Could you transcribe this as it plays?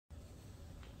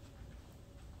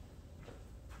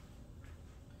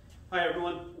Hi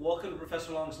everyone, welcome to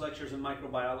Professor Long's Lectures in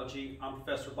Microbiology. I'm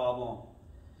Professor Bob Long.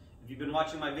 If you've been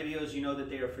watching my videos, you know that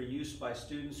they are for use by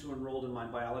students who are enrolled in my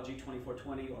Biology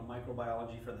 2420 or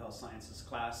Microbiology for the Health Sciences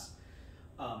class.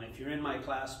 If you're in my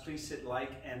class, please hit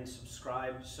like and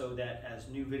subscribe so that as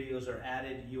new videos are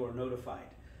added, you are notified.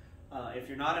 If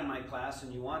you're not in my class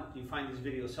and you find these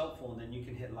videos helpful, then you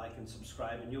can hit like and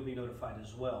subscribe and you'll be notified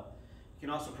as well. You can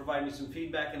also provide me some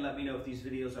feedback and let me know if these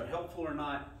videos are helpful or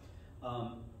not.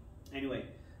 Anyway,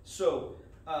 so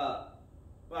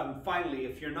finally,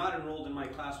 if you're not enrolled in my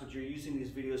class but you're using these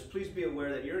videos, please be aware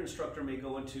that your instructor may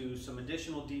go into some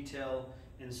additional detail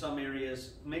in some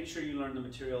areas. Make sure you learn the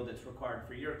material that's required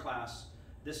for your class.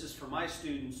 This is for my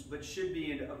students, but should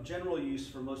be of general use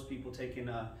for most people taking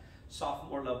a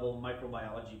sophomore level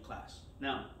microbiology class.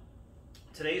 Now,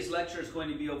 today's lecture is going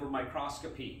to be over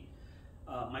microscopy.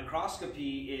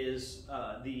 Microscopy is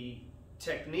the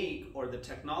technique or the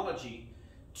technology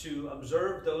to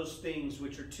observe those things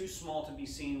which are too small to be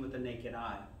seen with the naked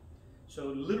eye. So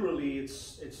literally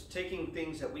it's taking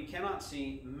things that we cannot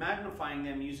see, magnifying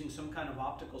them using some kind of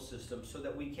optical system so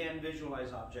that we can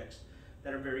visualize objects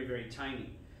that are very, very tiny.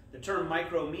 The term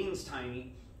micro means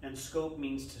tiny and scope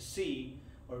means to see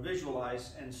or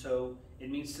visualize, and so it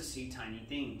means to see tiny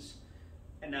things.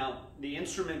 And now the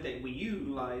instrument that we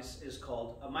utilize is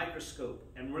called a microscope,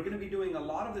 and we're going to be doing a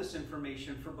lot of this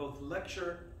information for both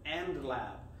lecture and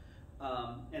lab.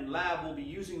 In lab, we'll be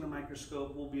using the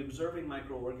microscope, we'll be observing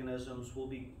microorganisms, we'll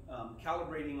be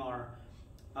calibrating our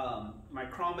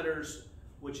micrometers,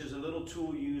 which is a little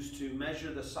tool used to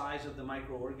measure the size of the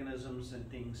microorganisms and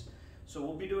things. So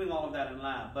we'll be doing all of that in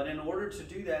lab. But in order to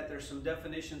do that, there's some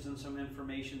definitions and some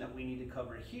information that we need to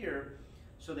cover here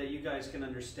so that you guys can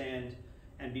understand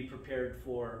and be prepared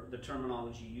for the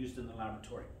terminology used in the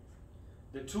laboratory.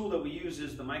 The tool that we use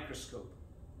is the microscope.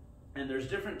 And there's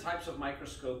different types of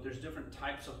microscope, there's different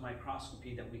types of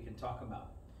microscopy that we can talk about.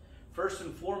 First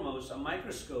and foremost, a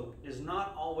microscope is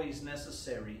not always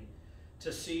necessary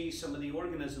to see some of the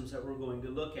organisms that we're going to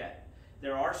look at.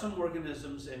 There are some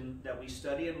organisms that we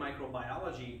study in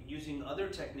microbiology using other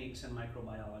techniques in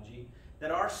microbiology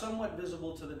that are somewhat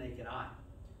visible to the naked eye.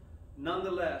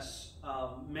 Nonetheless,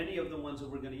 many of the ones that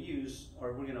we're going to use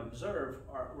or we're going to observe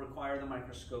require the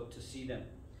microscope to see them.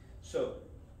 So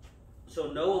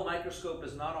no, a microscope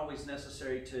is not always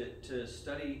necessary to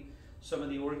study some of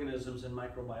the organisms in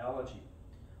microbiology.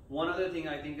 One other thing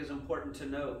I think is important to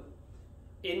note,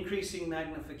 increasing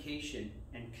magnification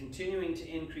and continuing to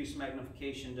increase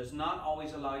magnification does not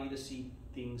always allow you to see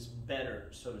things better,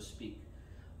 so to speak.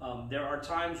 There are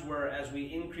times where as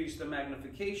we increase the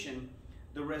magnification,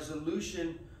 the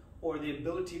resolution or the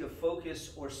ability to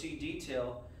focus or see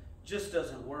detail just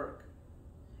doesn't work.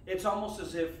 It's almost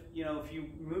as if, if you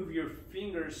move your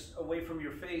fingers away from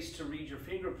your face to read your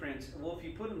fingerprints, well, if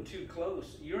you put them too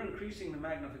close, you're increasing the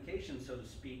magnification, so to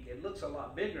speak. It looks a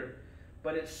lot bigger,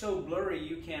 but it's so blurry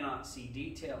you cannot see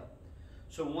detail.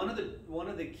 So one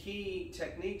of the key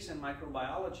techniques in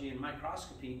microbiology and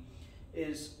microscopy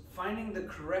is finding the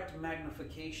correct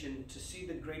magnification to see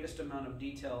the greatest amount of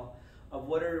detail of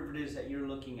whatever it is that you're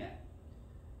looking at.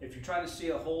 If you're trying to see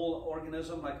a whole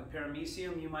organism like a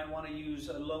paramecium, you might want to use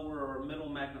a lower or middle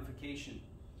magnification.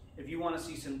 If you want to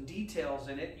see some details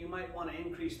in it, you might want to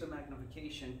increase the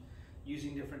magnification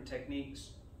using different techniques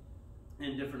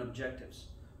and different objectives.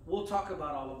 We'll talk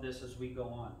about all of this as we go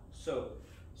on. So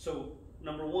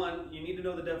number one, you need to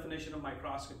know the definition of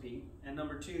microscopy, and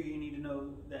number two, you need to know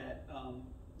that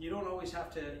you don't always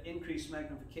have to increase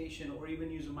magnification or even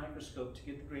use a microscope to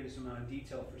get the greatest amount of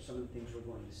detail for some of the things we're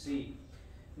going to see.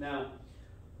 Now,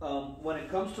 when it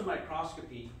comes to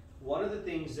microscopy, one of the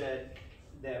things that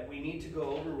we need to go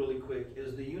over really quick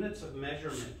is the units of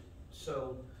measurement.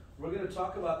 So we're going to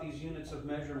talk about these units of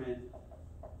measurement.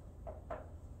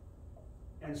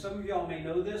 And some of y'all may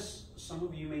know this, some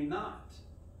of you may not.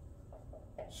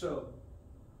 So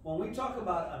when we talk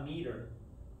about a meter,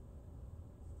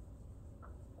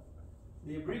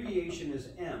 the abbreviation is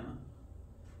M,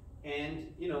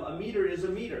 and a meter is a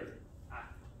meter.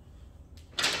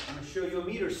 I'm going to show you a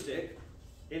meter stick.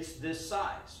 It's this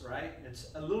size, right?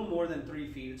 It's a little more than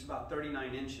 3 feet. It's about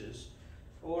 39 inches,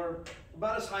 or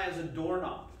about as high as a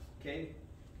doorknob, okay?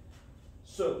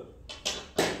 So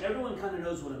everyone kind of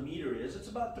knows what a meter is. It's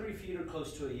about 3 feet or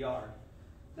close to a yard.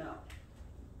 Now,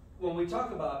 when we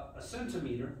talk about a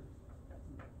centimeter,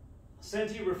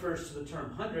 centi refers to the term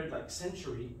 100, like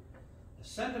century. A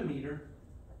centimeter,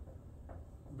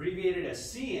 abbreviated as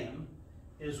cm,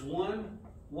 is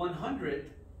 1/100th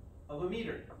of a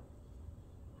meter.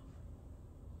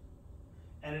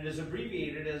 and it is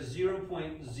abbreviated as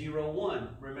 0.01.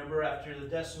 Remember, after the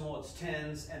decimal, it's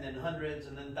tens, and then hundreds,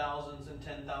 and then thousands, and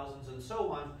 10,000s, and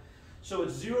so on. So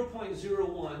it's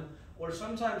 0.01, or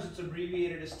sometimes it's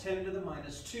abbreviated as 10 to the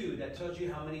minus 2. That tells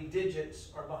you how many digits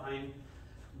are behind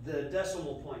the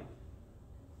decimal point.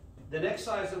 The next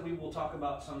size that we will talk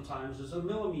about sometimes is a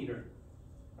millimeter,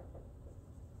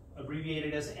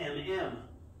 abbreviated as mm.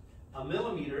 A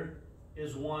millimeter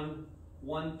is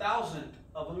 1/1000th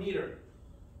of a meter,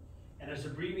 and it's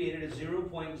abbreviated as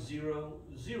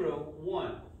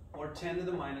 0.001, or 10 to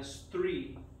the minus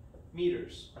 3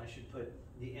 meters. I should put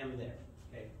the m there.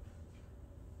 Okay.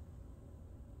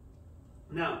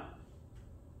 Now,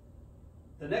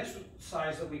 the next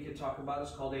size that we could talk about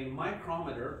is called a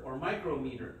micrometer or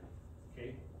micrometer.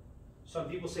 Okay. Some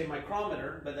people say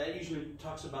micrometer, but that usually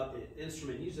talks about the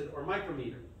instrument used, or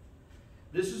micrometer.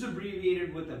 This is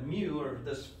abbreviated with a mu, or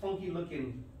this funky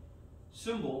looking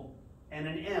symbol, and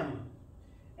an m,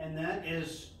 and that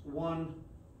is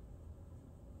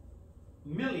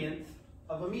 1/1,000,000th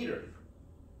of a meter.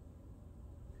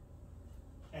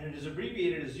 And it is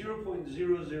abbreviated as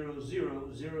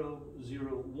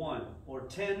 0.000001, or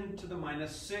 10 to the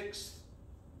minus 6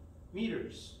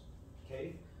 meters.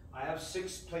 Okay, I have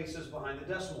 6 places behind the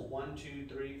decimal. 1, 2,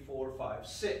 3, 4, 5,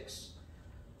 6.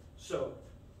 So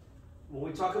when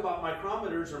we talk about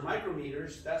micrometers or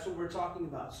micrometers, that's what we're talking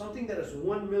about. Something that is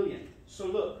 1/1,000,000th. So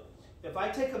look, if I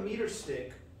take a meter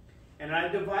stick and I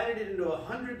divided it into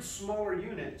 100 smaller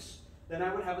units, then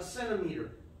I would have a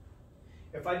centimeter.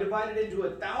 If I divided it into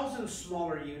 1,000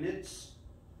 smaller units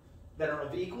that are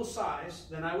of equal size,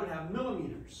 then I would have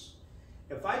millimeters.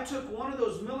 If I took one of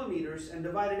those millimeters and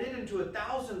divided it into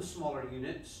 1,000 smaller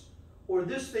units, or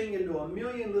this thing into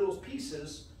 1,000,000 little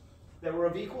pieces that were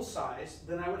of equal size,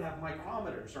 then I would have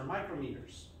micrometers or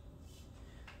micrometers.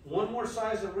 One more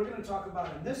size that we're going to talk about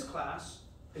in this class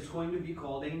is going to be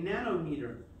called a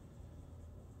nanometer.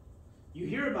 You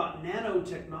hear about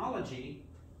nanotechnology.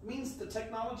 It means the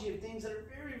technology of things that are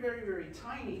very, very, very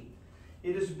tiny.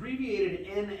 It is abbreviated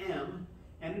nm,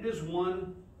 and it is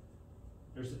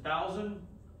there's 1,000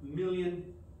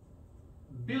 million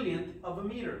billionth of a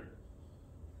meter.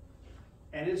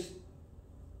 And it's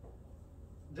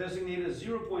designated as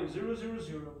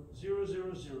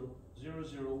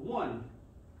 0.000000001.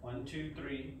 1, 2,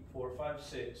 3, 4, 5,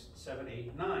 6, 7,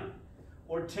 8, 9.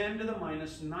 Or 10 to the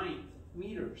minus 9th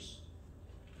meters.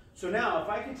 So now, if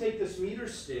I could take this meter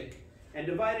stick and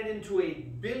divide it into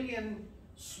 1,000,000,000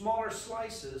 smaller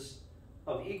slices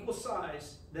of equal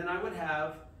size, then I would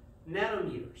have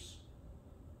nanometers.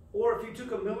 Or if you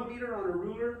took a millimeter on a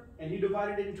ruler and you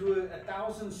divided it into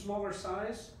 1,000 smaller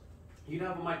size, you'd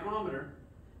have a micrometer.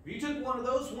 If you took one of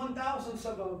those 1,000ths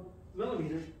of a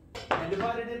millimeter and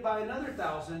divided it by another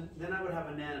 1,000, then I would have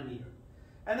a nanometer.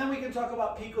 And then we can talk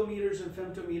about picometers and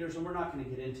femtometers, and we're not going to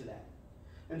get into that.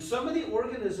 And some of the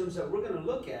organisms that we're going to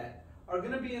look at are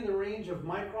going to be in the range of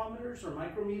micrometers or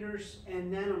micrometers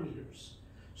and nanometers.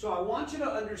 So I want you to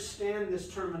understand this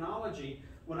terminology.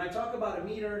 When I talk about a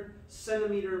meter,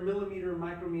 centimeter, millimeter,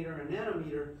 micrometer, and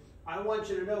nanometer, I want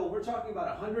you to know we're talking about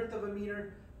 100th of a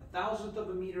meter, 1,000th of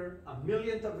a meter,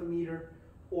 1,000,000th of a meter,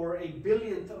 or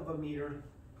 1,000,000,000th of a meter,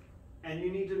 and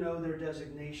you need to know their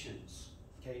designations,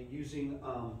 okay, using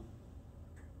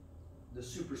the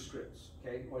superscripts,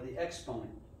 okay, or the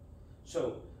exponent.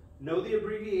 So know the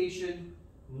abbreviation,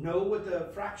 know what the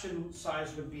fraction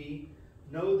size would be,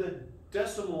 know the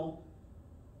decimal,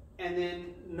 and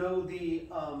then know the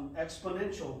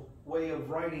exponential way of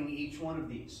writing each one of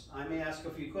these. I may ask a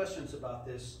few questions about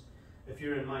this if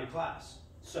you're in my class.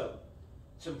 So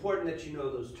it's important that you know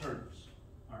those terms.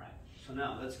 All right, so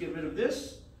now let's get rid of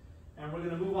this, and we're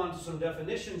going to move on to some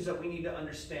definitions that we need to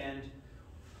understand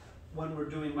when we're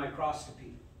doing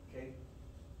microscopy. Okay,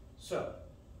 so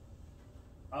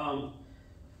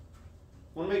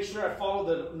want to make sure I follow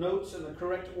the notes in the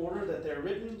correct order that they're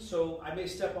written, so I may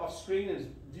step off screen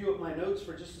and view up my notes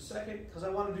for just a second because I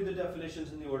want to do the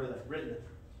definitions in the order that I've written them.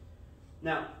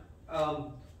 Now,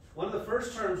 one of the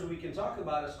first terms we can talk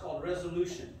about is called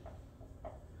resolution.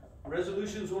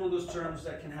 Resolution is one of those terms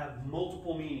that can have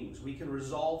multiple meanings. We can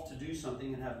resolve to do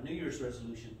something and have New Year's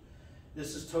resolution.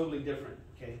 This is totally different,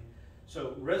 okay?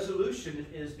 So resolution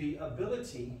is the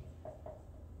ability,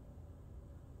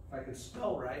 if I could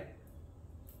spell right,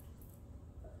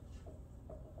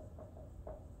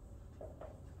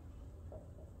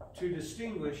 to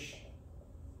distinguish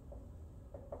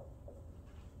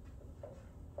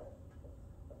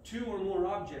two or more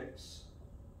objects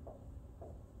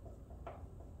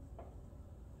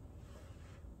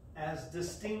as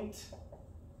distinct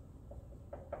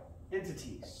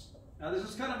entities. Now this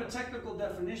is kind of a technical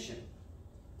definition,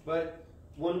 But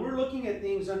when we're looking at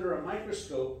things under a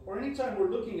microscope, or anytime we're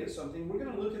looking at something, we're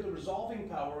going to look at the resolving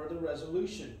power or the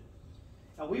resolution.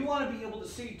 And we want to be able to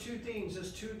see two things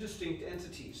as two distinct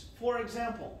entities. For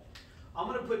example, I'm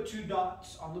going to put two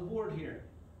dots on the board here.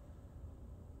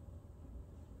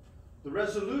 The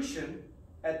resolution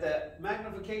at the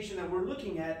magnification that we're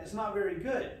looking at is not very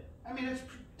good. I mean, it's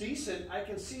decent. I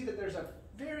can see that there's a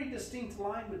very distinct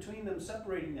line between them,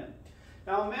 separating them.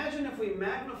 Now imagine if we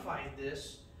magnified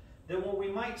this, then what we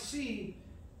might see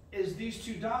is these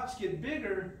two dots get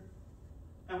bigger,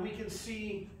 and we can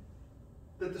see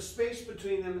that the space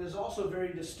between them is also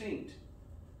very distinct.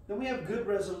 Then we have good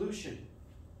resolution.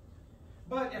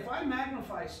 But if I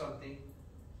magnify something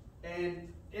and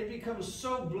it becomes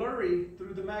so blurry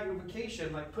through the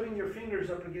magnification, like putting your fingers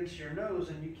up against your nose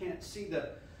and you can't see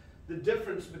the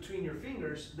difference between your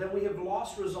fingers, then we have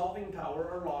lost resolving power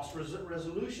or lost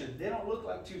resolution. They don't look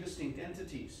like two distinct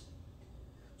entities.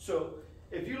 So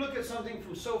if you look at something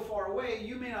from so far away,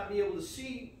 you may not be able to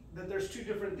see that there's two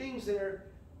different things there.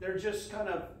 They're just kind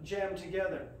of jammed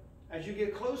together. As you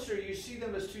get closer, you see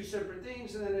them as two separate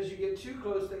things, and then as you get too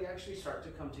close, they actually start to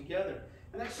come together.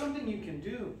 And that's something you can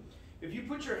do. If you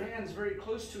put your hands very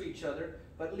close to each other,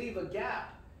 but leave a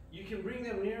gap, you can bring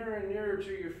them nearer and nearer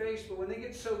to your face, but when they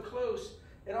get so close,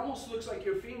 it almost looks like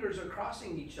your fingers are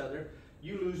crossing each other.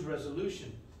 You lose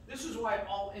resolution. This is why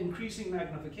all increasing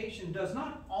magnification does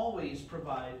not always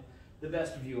provide the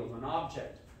best view of an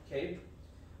object. Okay?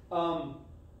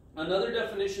 Another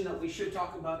definition that we should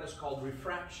talk about is called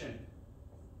refraction.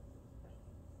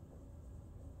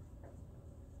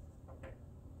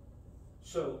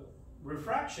 So,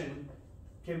 refraction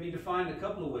can be defined a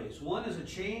couple of ways. One is a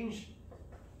change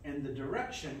in the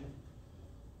direction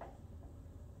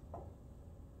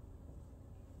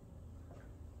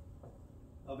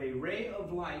of a ray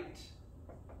of light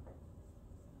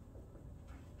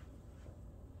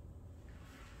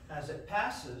as it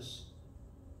passes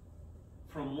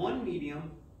from one medium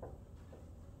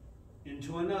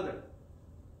into another,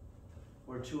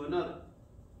 or to another.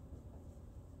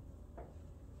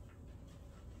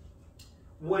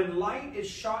 When light is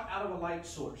shot out of a light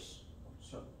source,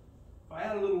 so if I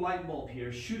had a little light bulb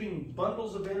here shooting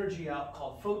bundles of energy out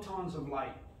called photons of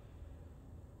light,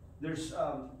 there's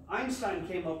Einstein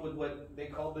came up with what they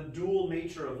call the dual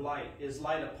nature of light. Is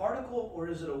light a particle or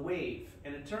is it a wave?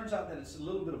 And it turns out that it's a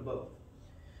little bit of both.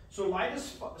 So light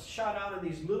is shot out in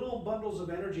these little bundles of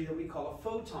energy that we call a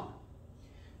photon.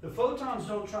 The photons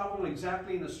don't travel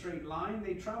exactly in a straight line.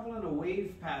 They travel in a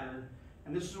wave pattern.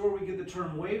 And this is where we get the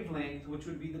term wavelength, which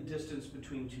would be the distance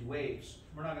between two waves.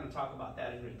 We're not going to talk about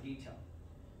that in great detail.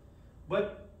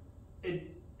 But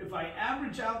if I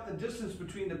average out the distance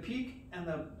between the peak and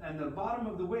the bottom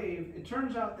of the wave, it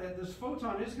turns out that this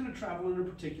photon is going to travel in a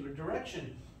particular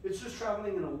direction. It's just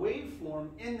traveling in a waveform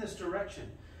in this direction.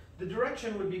 The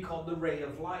direction would be called the ray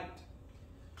of light.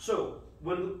 So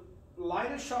when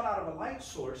light is shot out of a light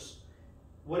source,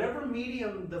 whatever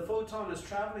medium the photon is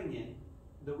traveling in,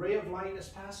 the ray of light is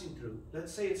passing through,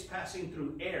 let's say it's passing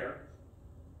through air,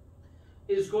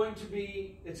 it's going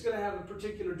to have a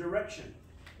particular direction.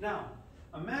 Now,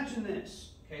 imagine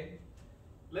this, okay?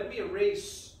 Let me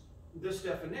erase this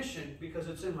definition because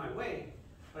it's in my way,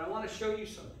 but I want to show you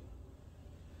something.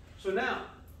 So now,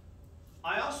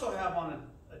 I also have on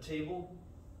a table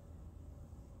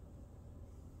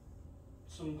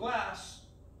some glass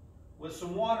with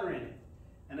some water in it.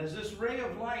 And as this ray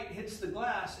of light hits the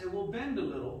glass, it will bend a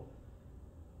little,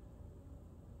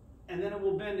 and then it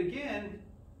will bend again,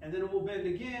 and then it will bend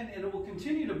again, and it will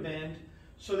continue to bend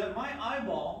so that my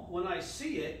eyeball, when I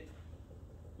see it,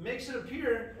 makes it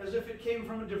appear as if it came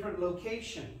from a different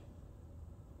location.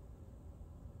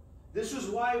 This is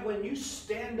why when you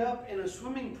stand up in a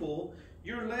swimming pool,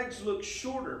 your legs look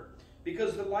shorter,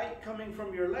 because the light coming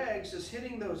from your legs is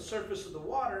hitting the surface of the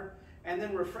water and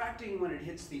then refracting when it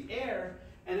hits the air,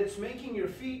 and it's making your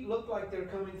feet look like they're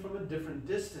coming from a different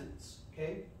distance,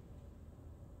 okay?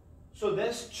 So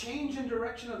this change in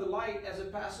direction of the light as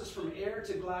it passes from air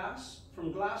to glass,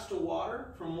 from glass to water,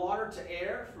 from water to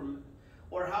air,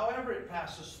 or however it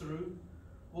passes through,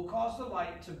 will cause the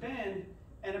light to bend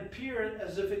and appear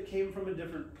as if it came from a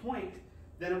different point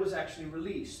than it was actually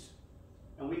released.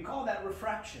 And we call that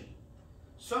refraction.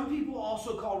 Some people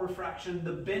also call refraction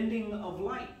the bending of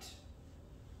light.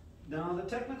 Now, the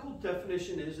technical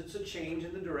definition is it's a change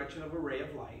in the direction of a ray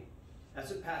of light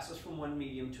as it passes from one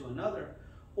medium to another,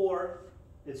 or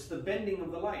it's the bending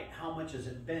of the light. How much is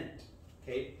it bent?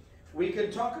 Okay? We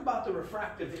could talk about the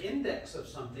refractive index of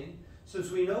something.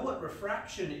 Since we know what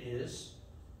refraction is,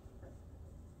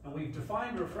 And we've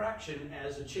defined refraction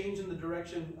as a change in the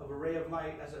direction of a ray of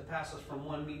light as it passes from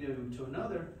one medium to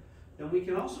another. Then we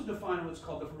can also define what's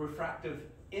called the refractive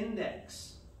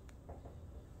index.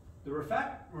 The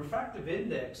refractive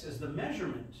index is the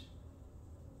measurement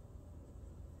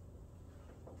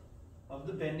of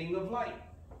the bending of light.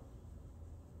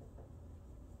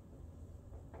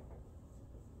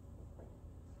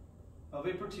 Of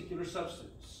a particular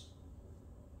substance.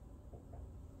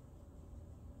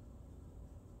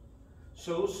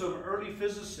 So some early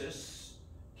physicists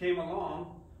came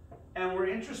along and were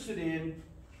interested in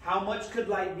how much could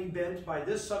light be bent by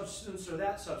this substance or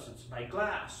that substance, by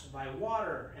glass, by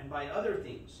water, and by other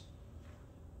things.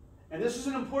 And this is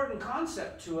an important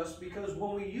concept to us because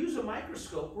when we use a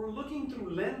microscope, we're looking through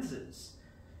lenses.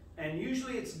 And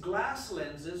usually it's glass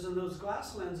lenses, and those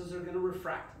glass lenses are going to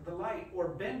refract the light or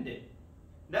bend it.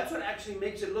 That's what actually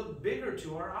makes it look bigger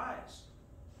to our eyes.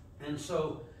 And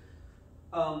so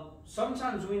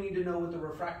sometimes we need to know what the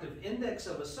refractive index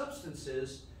of a substance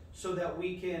is so that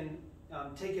we can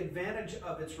take advantage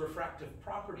of its refractive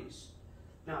properties.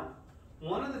 Now,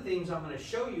 one of the things I'm going to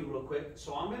show you real quick,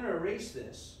 so I'm going to erase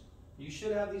this. You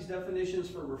should have these definitions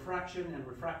for refraction and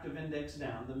refractive index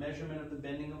down, the measurement of the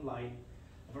bending of light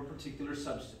of a particular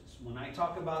substance. When I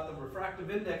talk about the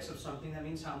refractive index of something, that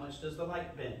means how much does the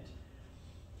light bend.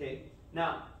 Okay,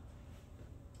 now,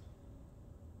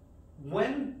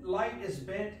 when light is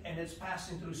bent and it's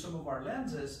passing through some of our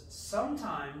lenses,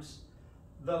 sometimes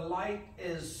the light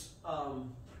is,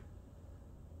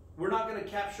 we're not going to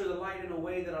capture the light in a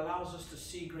way that allows us to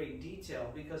see great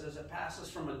detail, because as it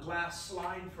passes from a glass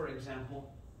slide, for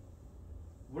example,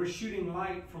 we're shooting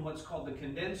light from what's called the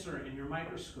condenser in your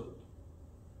microscope.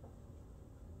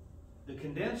 The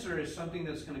condenser is something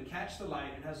that's going to catch the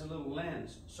light. It has a little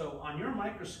lens. So on your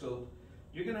microscope,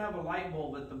 you're going to have a light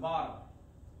bulb at the bottom.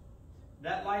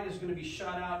 That light is going to be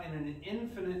shot out in an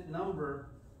infinite number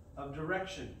of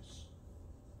directions.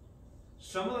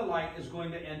 Some of the light is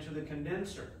going to enter the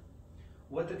condenser.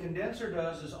 What the condenser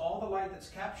does is all the light that's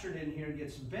captured in here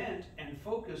gets bent and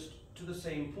focused to the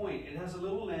same point. It has a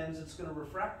little lens. It's going to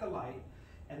refract the light.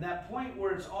 And that point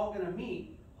where it's all going to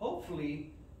meet,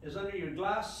 hopefully, is under your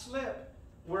glass slip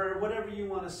where whatever you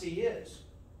want to see is.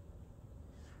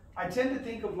 I tend to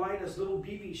think of light as little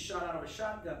BBs shot out of a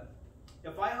shotgun.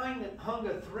 If I hung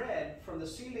a thread from the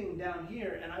ceiling down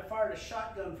here and I fired a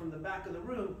shotgun from the back of the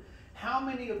room, how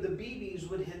many of the BBs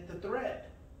would hit the thread?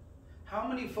 How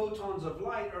many photons of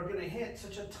light are going to hit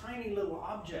such a tiny little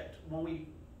object when we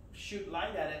shoot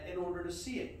light at it in order to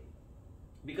see it?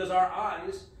 Because our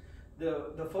eyes,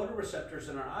 the photoreceptors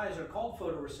in our eyes are called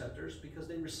photoreceptors because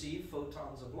they receive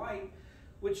photons of light,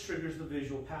 which triggers the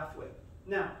visual pathway.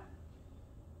 Now,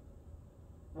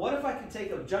 what if I could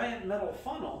take a giant metal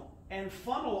funnel and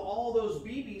funnel all those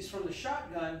BBs from the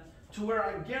shotgun to where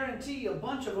I guarantee a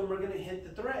bunch of them are going to hit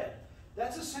the thread?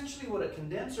 That's essentially what a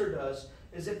condenser does,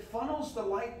 is it funnels the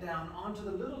light down onto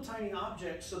the little tiny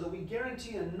object so that we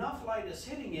guarantee enough light is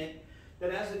hitting it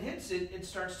that as it hits it, it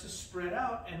starts to spread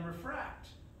out and refract.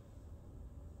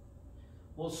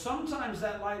 Well, sometimes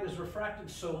that light is refracted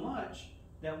so much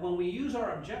that when we use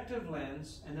our objective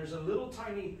lens, and there's a little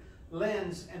tiny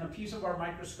lens and a piece of our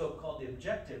microscope called the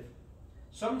objective,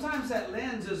 sometimes that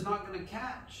lens is not going to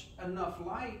catch enough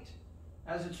light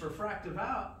as it's refracted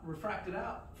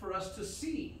out for us to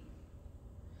see.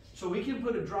 So we can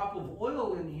put a drop of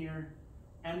oil in here,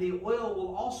 and the oil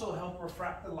will also help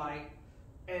refract the light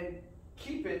and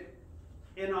keep it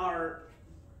in our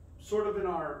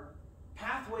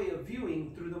pathway of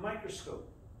viewing through the microscope.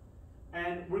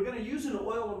 And we're going to use an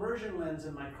oil immersion lens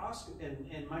in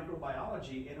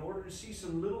microbiology in order to see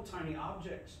some little tiny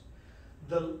objects.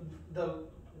 The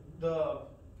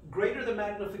greater the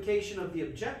magnification of the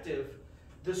objective,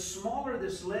 the smaller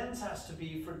this lens has to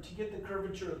be to get the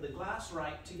curvature of the glass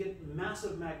right, to get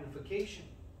massive magnification.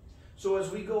 So as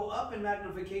we go up in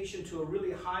magnification to a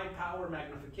really high power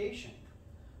magnification,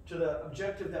 to the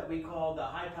objective that we call the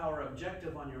high power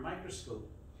objective on your microscope,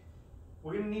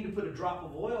 we're going to need to put a drop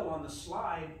of oil on the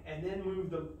slide and then move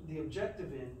the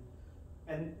objective in.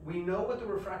 And we know what the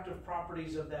refractive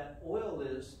properties of that oil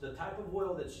is. The type of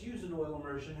oil that's used in oil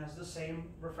immersion has the same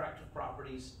refractive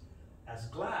properties as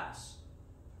glass.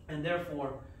 And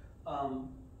therefore,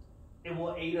 it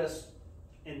will aid us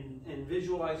in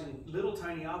visualizing little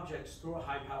tiny objects through a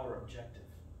high power objective.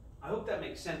 I hope that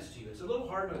makes sense to you. It's a little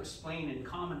hard to explain in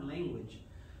common language,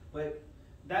 but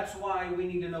that's why we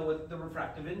need to know what the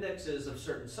refractive index is of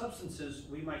certain substances.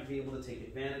 We might be able to take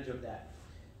advantage of that.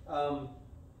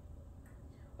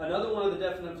 Another one of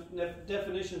the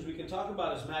definitions we can talk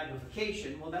about is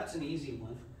magnification. Well, that's an easy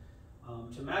one.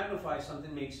 To magnify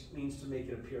something means to make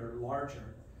it appear larger,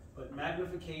 but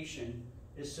magnification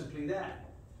is simply that.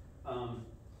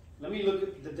 Let me look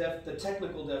at the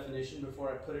technical definition before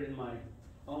I put it in my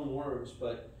own words,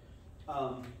 but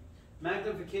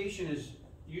magnification is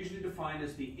usually defined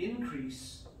as the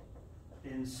increase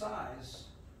in size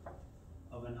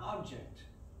of an object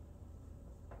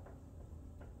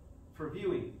for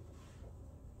viewing.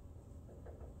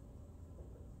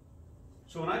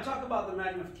 So when I talk about the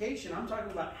magnification, I'm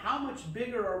talking about how much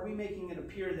bigger are we making it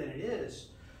appear than it is.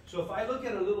 So if I look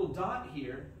at a little dot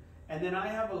here, and then I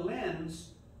have a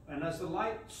lens, and as the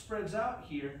light spreads out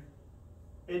here,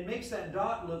 it makes that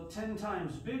dot look 10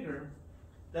 times bigger,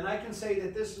 then I can say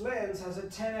that this lens has a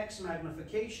 10x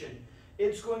magnification.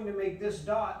 It's going to make this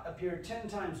dot appear 10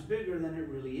 times bigger than it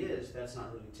really is. That's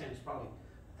not really 10, it's probably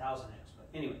 1000x, but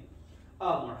anyway,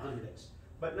 or 100x.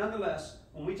 But nonetheless,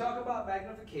 when we talk about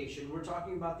magnification, we're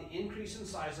talking about the increase in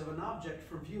size of an object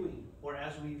for viewing, or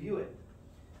as we view it.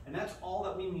 And that's all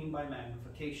that we mean by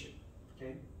magnification.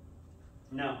 Okay?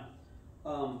 Now,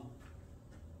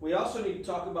 we also need to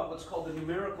talk about what's called the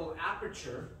numerical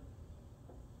aperture.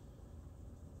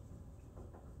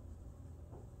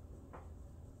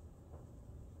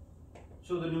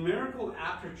 So the numerical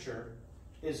aperture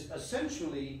is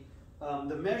essentially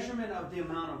the measurement of the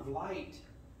amount of light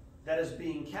that is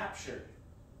being captured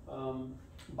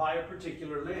by a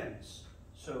particular lens.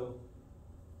 So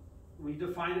we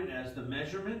define it as the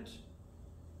measurement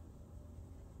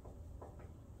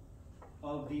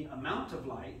of the amount of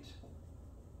light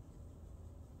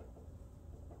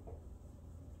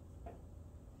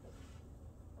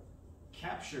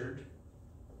captured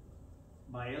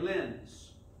by a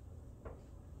lens.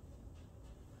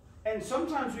 And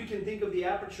sometimes we can think of the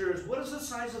aperture as what is the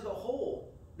size of the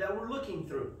hole that we're looking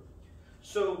through.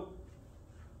 So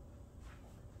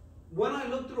when I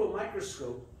look through a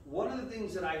microscope, one of the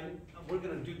things that we're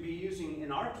going to be using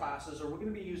in our classes, or we're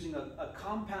going to be using a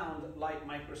compound light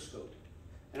microscope.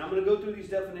 And I'm going to go through these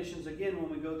definitions again when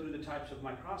we go through the types of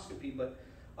microscopy, but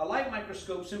a light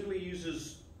microscope simply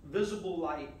uses visible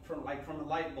light from a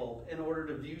light bulb in order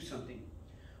to view something.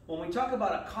 When we talk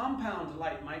about a compound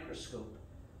light microscope,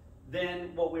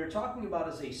 then what we're talking about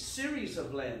is a series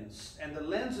of lenses, and the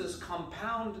lenses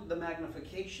compound the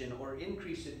magnification or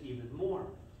increase it even more.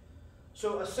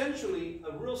 So essentially,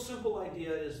 a real simple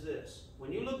idea is this.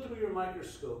 When you look through your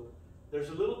microscope, there's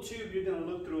a little tube you're going to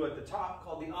look through at the top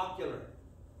called the ocular.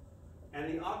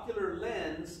 And the ocular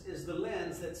lens is the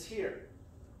lens that's here.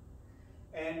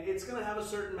 And it's going to have a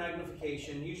certain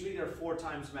magnification. Usually they're 4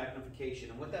 times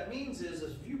magnification. And what that means is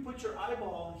if you put your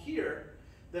eyeball here,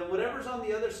 then whatever's on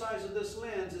the other side of this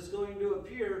lens is going to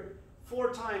appear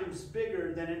 4 times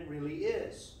bigger than it really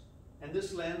is. And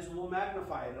this lens will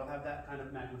magnify it. It'll have that kind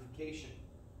of magnification.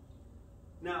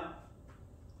 Now,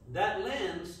 that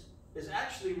lens is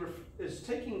actually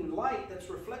taking light that's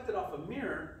reflected off a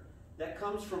mirror that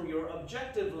comes from your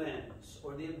objective lens,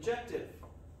 or the objective.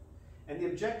 And the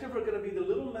objective are going to be the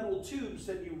little metal tubes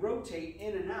that you rotate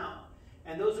in and out.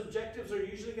 And those objectives are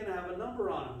usually going to have a number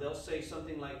on them. They'll say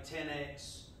something like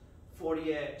 10x,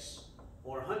 40x,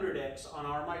 or 100x on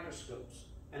our microscopes.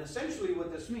 And essentially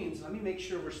what this means, let me make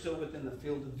sure we're still within the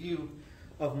field of view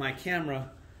of my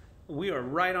camera. We are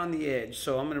right on the edge,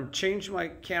 so I'm going to change my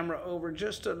camera over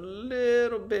just a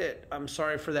little bit. I'm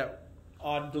sorry for that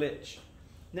odd glitch.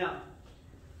 Now,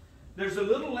 there's a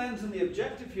little lens in the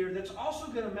objective here that's also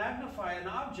going to magnify an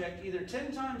object either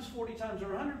 10 times, 40 times,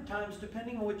 or 100 times,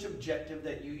 depending on which objective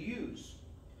that you use.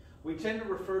 We tend to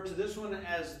refer to this one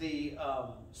as the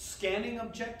scanning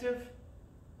objective,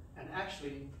 and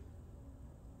actually,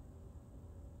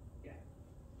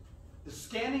 the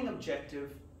scanning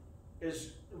objective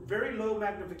is very low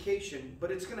magnification,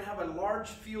 but it's going to have a large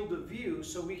field of view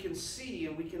so we can see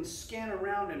and we can scan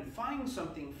around and find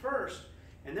something first,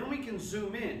 and then we can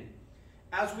zoom in.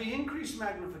 As we increase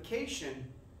magnification,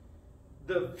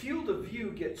 the field of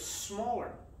view gets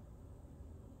smaller,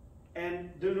 and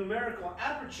the numerical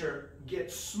aperture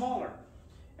gets smaller.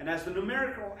 And as the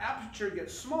numerical aperture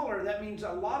gets smaller, that means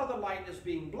a lot of the light is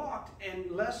being blocked and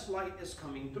less light is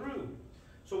coming through.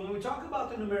 So when we talk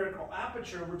about the numerical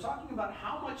aperture, we're talking about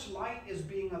how much light is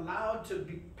being allowed to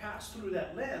pass through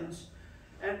that lens.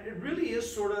 And it really is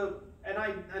sort of,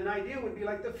 an idea would be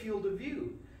like the field of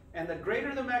view. And the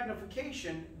greater the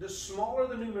magnification, the smaller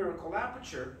the numerical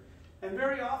aperture. And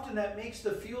very often that makes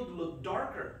the field look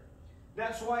darker.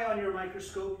 That's why on your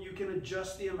microscope you can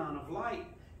adjust the amount of light.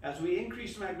 As we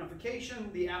increase magnification,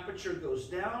 the aperture goes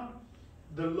down.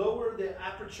 The lower the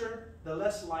aperture, the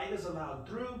less light is allowed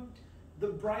through. The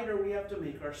brighter we have to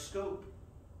make our scope.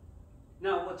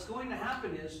 Now what's going to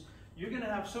happen is you're going to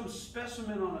have some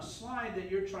specimen on a slide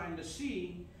that you're trying to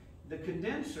see. The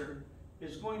condenser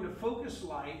is going to focus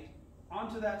light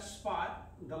onto that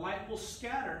spot. The light will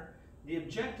scatter. The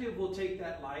objective will take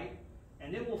that light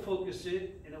and it will focus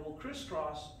it, and it will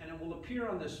crisscross, and it will appear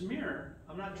on this mirror.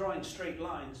 I'm not drawing straight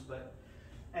lines, but,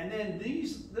 and then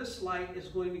this light is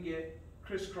going to get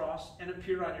crisscrossed and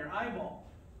appear on your eyeball.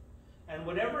 And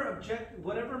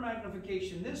whatever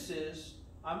magnification this is,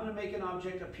 I'm going to make an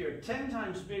object appear 10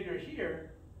 times bigger here,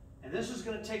 and this is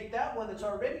going to take that one that's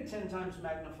already 10 times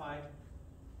magnified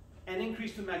and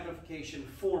increase the magnification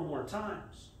 4 more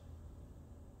times.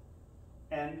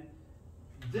 And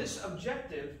this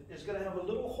objective is going to have a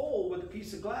little hole with a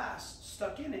piece of glass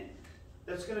stuck in it.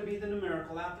 That's going to be the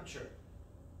numerical aperture.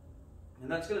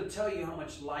 And that's going to tell you how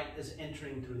much light is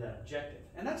entering through that objective.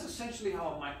 And that's essentially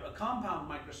how a compound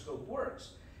microscope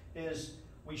works, is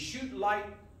we shoot light.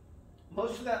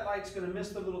 Most of that light's going to miss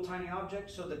the little tiny object,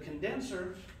 so the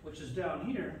condenser, which is down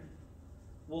here,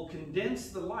 will condense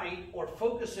the light or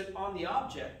focus it on the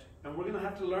object. And we're going to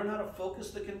have to learn how to focus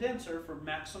the condenser for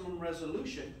maximum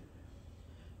resolution.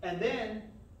 And then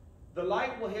the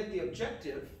light will hit the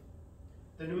objective.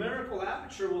 The numerical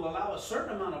aperture will allow a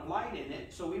certain amount of light in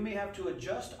it, so we may have to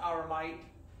adjust our light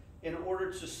in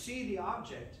order to see the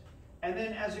object. And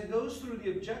then as it goes through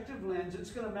the objective lens, it's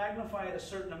going to magnify it a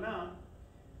certain amount.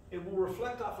 It will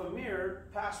reflect off a mirror,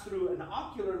 pass through an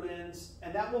ocular lens,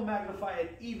 and that will magnify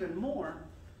it even more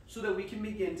so that we can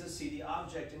begin to see the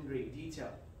object in great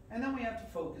detail. And then we have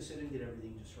to focus it and get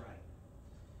everything just right.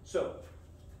 So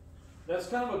that's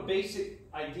kind of a basic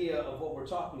idea of what we're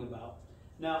talking about.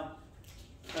 Now,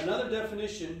 another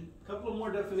definition, a couple of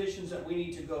more definitions that we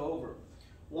need to go over.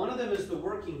 One of them is the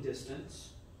working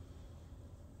distance.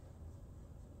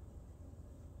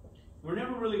 We're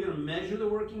never really going to measure the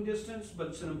working distance, but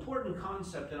it's an important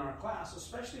concept in our class,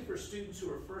 especially for students who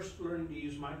are first learning to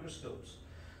use microscopes.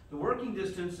 The working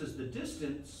distance is the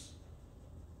distance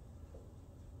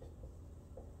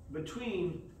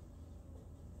between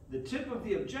the tip of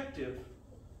the objective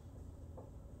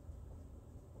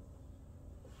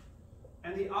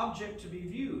and the object to be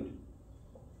viewed.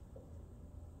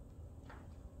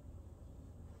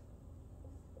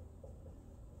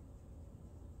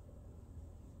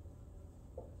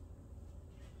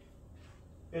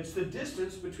 It's the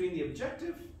distance between the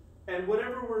objective and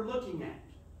whatever we're looking at.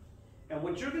 And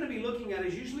what you're going to be looking at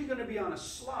is usually going to be on a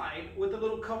slide with a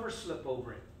little cover slip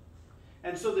over it.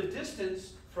 And so the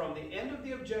distance from the end of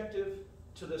the objective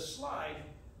to the slide,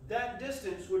 that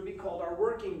distance would be called our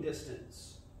working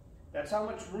distance. That's how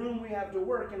much room we have to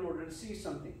work in order to see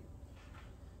something.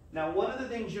 Now, one of the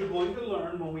things you're going to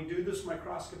learn when we do this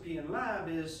microscopy in lab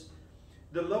is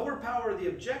the lower power of the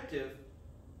objective,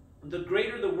 the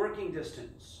greater the working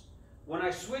distance. When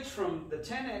I switch from the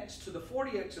 10x to the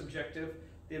 40x objective,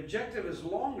 the objective is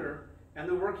longer and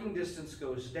the working distance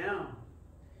goes down.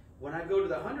 When I go to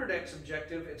the 100x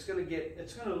objective, it's going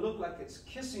to look like it's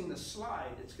kissing the slide.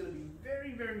 It's going to be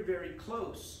very, very, very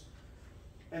close.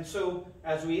 And so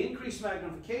as we increase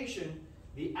magnification,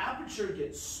 the aperture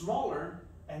gets smaller,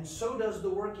 and so does the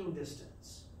working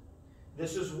distance.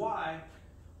 This is why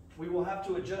we will have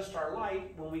to adjust our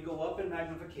light when we go up in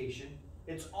magnification.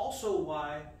 It's also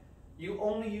why you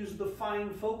only use the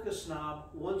fine focus knob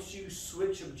once you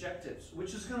switch objectives,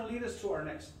 which is going to lead us to our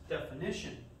next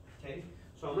definition. Okay?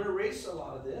 So I'm going to erase a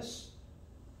lot of this,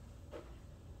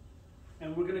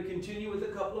 and we're going to continue with a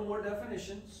couple of more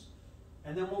definitions,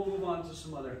 and then we'll move on to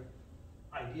some other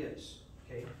ideas.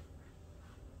 Okay?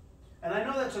 And I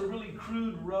know that's a really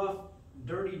crude, rough,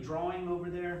 dirty drawing over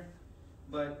there,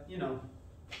 but you know,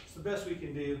 it's the best we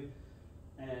can do.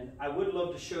 And I would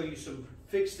love to show you some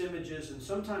fixed images, and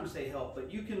sometimes they help,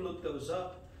 but you can look those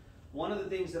up. One of the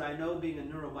things that I know, being a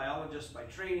neurobiologist by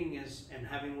training, is, and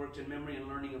having worked in memory and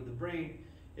learning of the brain,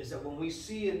 is that when we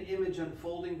see an image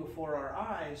unfolding before our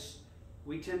eyes,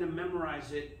 we tend to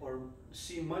memorize it or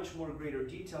see much more greater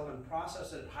detail and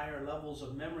process it at higher levels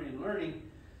of memory and learning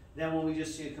than when we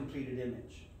just see a completed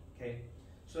image. Okay?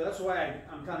 So that's why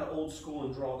I'm kind of old school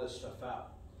and draw this stuff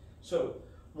out. So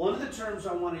one of the terms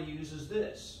I want to use is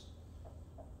this: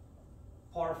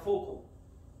 parfocal.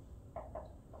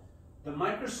 The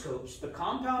microscopes, the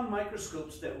compound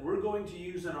microscopes that we're going to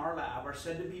use in our lab are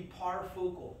said to be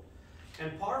parfocal.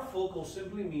 And parfocal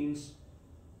simply means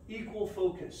equal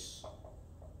focus.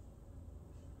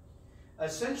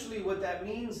 Essentially what that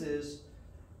means is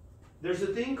there's a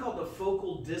thing called the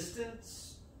focal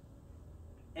distance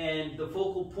and the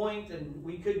focal point, and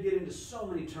we could get into so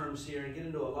many terms here and get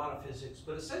into a lot of physics,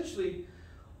 but essentially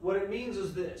what it means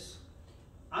is this: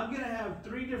 I'm going to have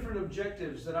 3 different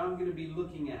objectives that I'm going to be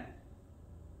looking at.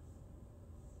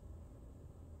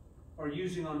 are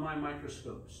using on my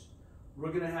microscopes.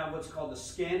 We're going to have what's called the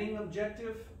scanning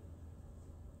objective.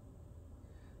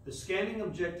 The scanning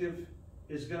objective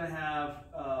is going to have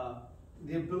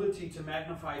the ability to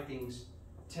magnify things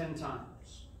 10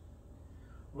 times.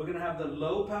 We're going to have the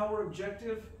low power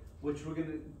objective, which we're going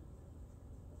to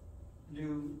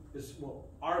do this. Well,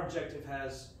 our objective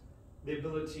has the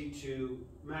ability to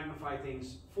magnify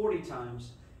things 40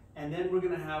 times. And then we're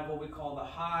going to have what we call the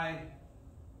high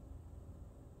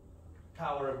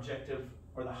power objective,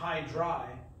 or the high dry,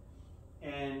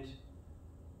 and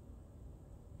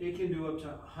it can do up to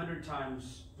 100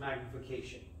 times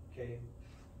magnification. Okay.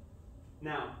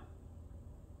 Now,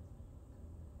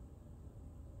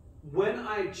 when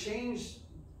I change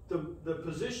the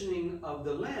positioning of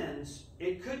the lens,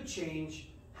 it could change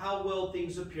how well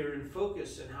things appear in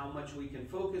focus and how much we can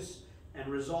focus and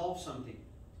resolve something.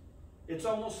 It's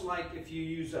almost like if you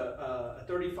use a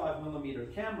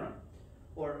 35mm camera,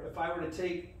 or if I were to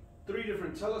take 3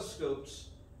 different telescopes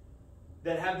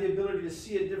that have the ability to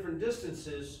see at different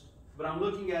distances, but I'm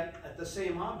looking at the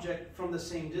same object from the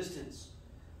same distance.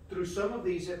 Through some of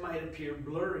these, it might appear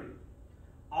blurry.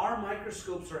 Our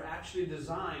microscopes are actually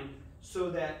designed so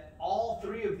that all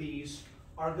 3 of these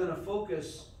are going to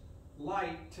focus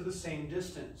light to the same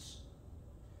distance.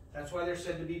 That's why they're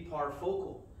said to be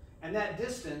parfocal. And that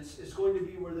distance is going to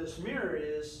be where this mirror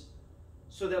is,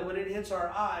 so that when it hits our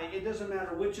eye, it doesn't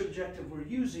matter which objective we're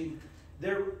using,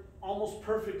 they're almost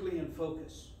perfectly in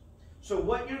focus. So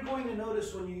what you're going to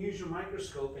notice when you use your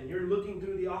microscope and you're looking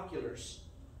through the oculars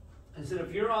is that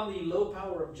if you're on the low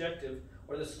power objective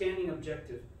or the scanning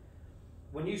objective,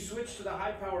 when you switch to the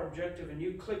high power objective and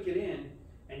you click it in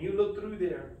and you look through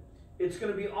there, it's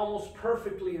going to be almost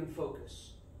perfectly in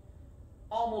focus.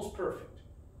 Almost perfect.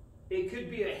 It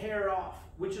could be a hair off,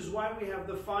 which is why we have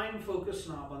the fine focus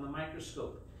knob on the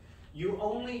microscope. You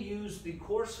only use the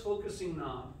coarse focusing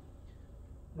knob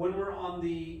when we're on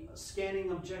the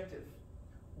scanning objective.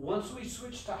 Once we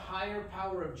switch to higher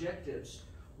power objectives,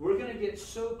 we're going to get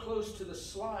so close to the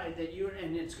slide that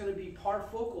and it's going to be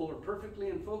parfocal or perfectly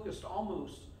in focus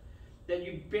almost, that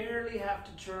you barely have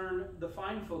to turn the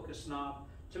fine focus knob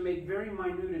to make very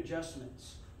minute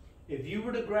adjustments. If you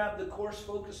were to grab the coarse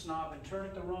focus knob and turn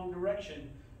it the wrong direction,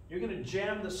 you're going to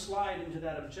jam the slide into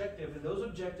that objective, and those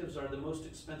objectives are the most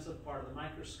expensive part of the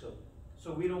microscope.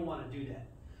 So we don't want to do that.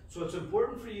 So it's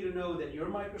important for you to know that your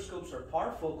microscopes are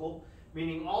parfocal,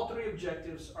 meaning all 3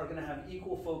 objectives are going to have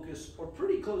equal focus or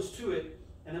pretty close to it,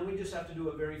 and then we just have to do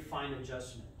a very fine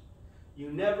adjustment.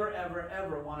 You never, ever,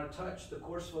 ever want to touch the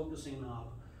coarse focusing knob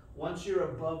once you're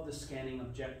above the scanning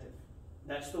objective.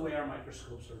 That's the way our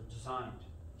microscopes are designed.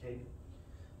 Okay.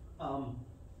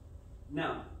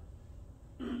 Now,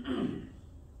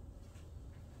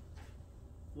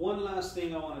 one last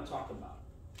thing I want to talk about.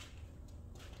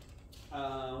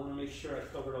 I want to make sure I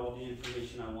covered all the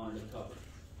information I wanted to cover.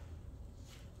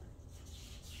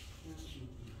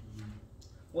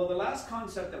 Well, the last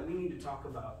concept that we need to talk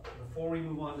about before we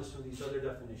move on to some of these other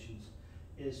definitions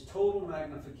is total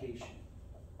magnification.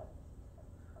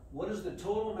 What is the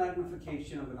total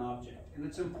magnification of an object? And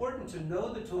it's important to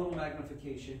know the total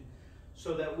magnification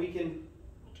so that we can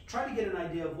try to get an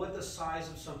idea of what the size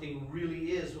of something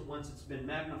really is once it's been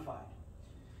magnified.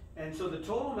 And so the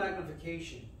total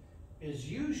magnification is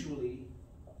usually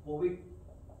what we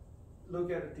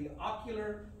look at the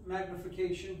ocular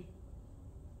magnification.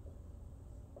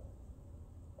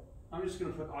 I'm just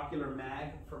going to put ocular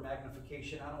mag for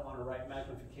magnification. I don't want to write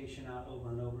magnification out over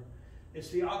and over. It's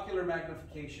the ocular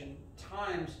magnification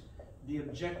times the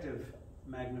objective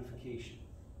magnification.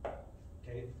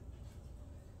 Okay?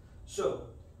 So,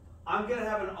 I'm going to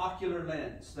have an ocular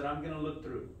lens that I'm going to look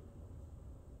through.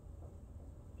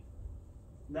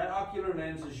 That ocular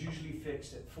lens is usually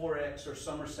fixed at 4x, or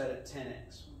some are set at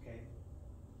 10x. Okay?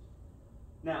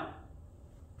 Now,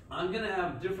 I'm going to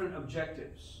have different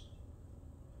objectives.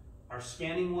 Our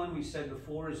scanning one, we said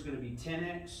before, is going to be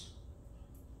 10x.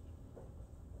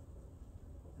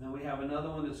 And then we have another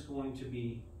one that's going to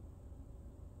be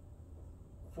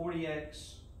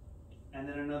 40x, and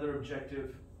then another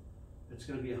objective that's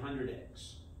going to be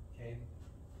 100x. Okay?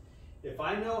 If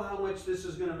I know how much this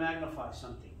is going to magnify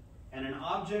something, and an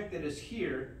object that is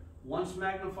here, once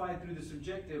magnified through this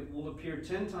objective, will appear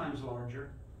 10 times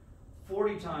larger,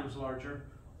 40 times larger,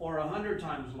 or 100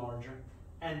 times larger,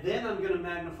 and then I'm going to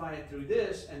magnify it through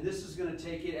this, and this is going to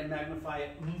take it and magnify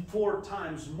it 4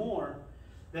 times more,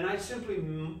 then I simply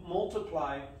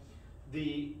multiply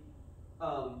the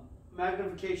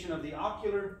magnification of the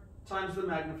ocular times the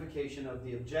magnification of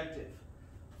the objective.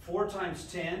 4 times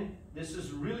 10, this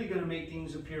is really going to make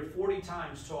things appear 40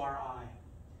 times to our eye.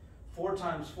 4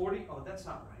 times 40, oh, that's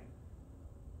not right.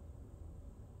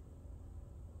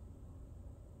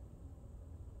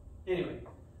 Anyway,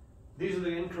 these are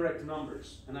the incorrect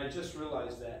numbers, and I just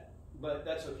realized that, but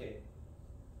that's okay.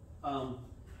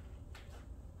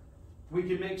 We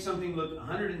can make something look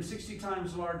 160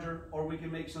 times larger, or we can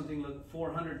make something look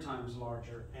 400 times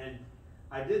larger. And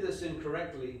I did this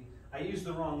incorrectly. I used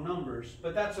the wrong numbers,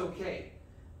 but that's okay.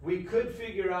 We could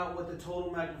figure out what the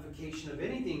total magnification of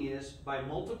anything is by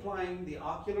multiplying the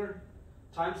ocular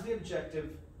times the objective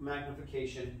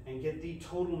magnification and get the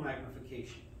total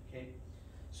magnification, okay?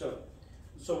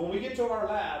 So when we get to our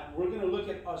lab, we're going to look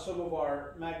at some of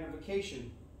our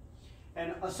magnification.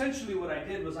 And essentially what I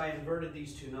did was I inverted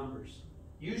these two numbers.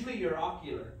 Usually your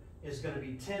ocular is going to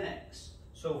be 10x.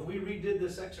 So if we redid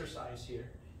this exercise here,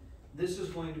 this is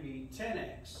going to be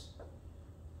 10x.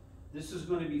 This is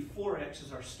going to be 4x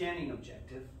as our scanning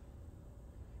objective.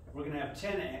 We're going to have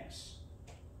 10x.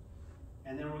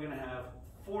 And then we're going to have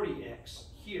 40x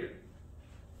here.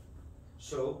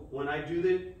 So when I do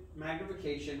the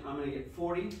magnification, I'm going to get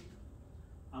 40,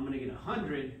 I'm going to get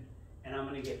 100, and I'm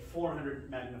going to get 400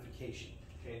 magnification,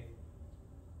 okay?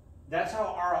 That's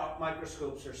how our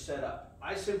microscopes are set up.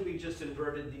 I simply just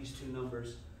inverted these two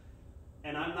numbers,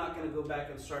 and I'm not going to go back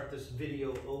and start this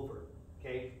video over,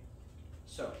 okay?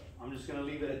 So I'm just going to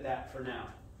leave it at that for now.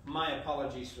 My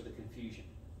apologies for the confusion.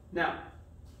 Now,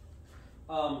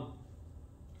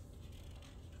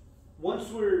 once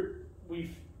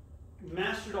we've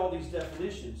mastered all these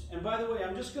definitions, and by the way,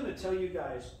 I'm just going to tell you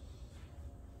guys,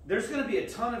 there's going to be a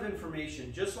ton of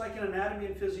information. Just like in anatomy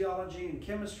and physiology and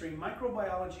chemistry,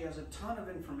 microbiology has a ton of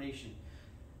information.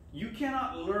 You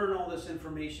cannot learn all this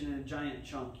information in a giant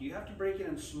chunk. You have to break it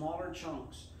in smaller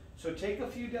chunks. So take a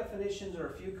few definitions or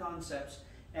a few concepts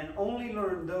and only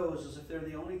learn those as if they're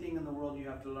the only thing in the world you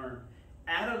have to learn.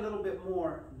 Add a little bit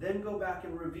more, then go back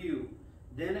and review.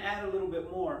 Then add a little bit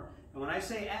more. And when I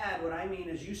say add, what I mean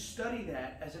is you study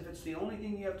that as if it's the only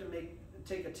thing you have to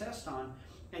take a test on,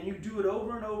 and you do it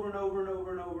over and over and over and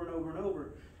over and over and over and over.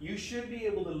 You should be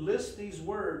able to list these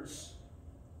words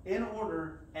in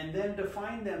order and then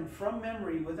define them from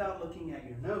memory without looking at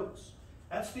your notes.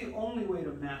 That's the only way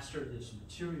to master this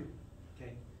material.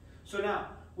 Okay. So now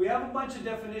we have a bunch of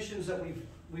definitions that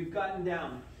we've gotten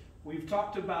down. We've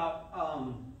talked about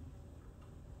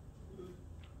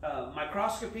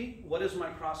microscopy. What is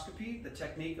microscopy? The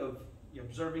technique of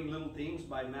observing little things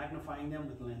by magnifying them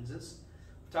with lenses.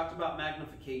 We've talked about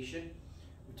magnification.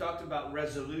 We've talked about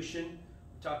resolution.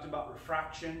 We've talked about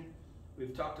refraction.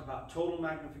 We've talked about total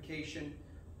magnification.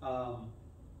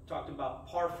 Talked about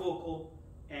parfocal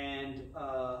and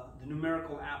the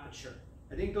numerical aperture.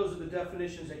 I think those are the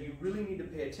definitions that you really need to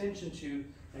pay attention to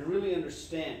and really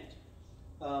understand.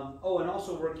 Oh, and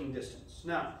also working distance.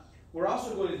 Now, we're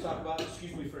also going to talk about,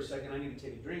 excuse me for a second, I need to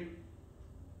take a drink.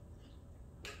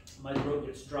 My throat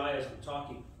gets dry as I'm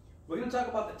talking. We're going to talk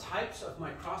about the types of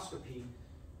microscopy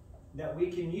that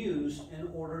we can use in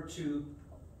order to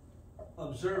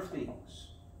observe things.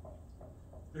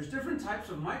 There's different types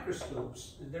of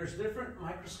microscopes, and there's different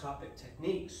microscopic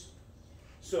techniques.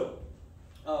 So,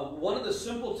 one of the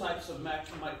simple types of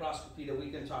microscopy that we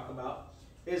can talk about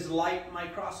is light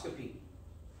microscopy.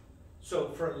 So,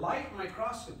 for light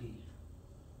microscopy,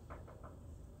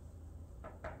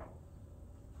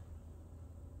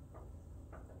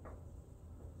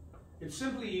 it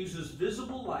simply uses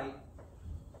visible light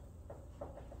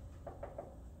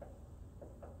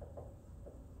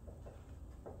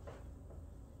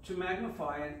to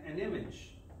magnify an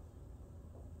image.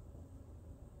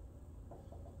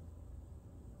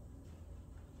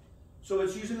 So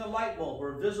it's using a light bulb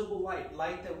or visible light,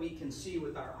 light that we can see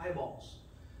with our eyeballs.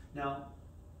 Now,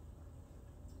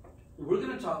 we're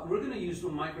going to use a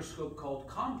microscope called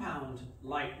compound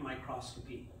light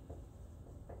microscopy.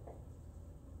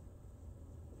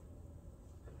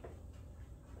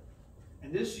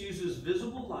 And this uses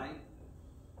visible light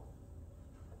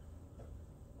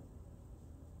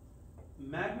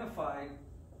magnified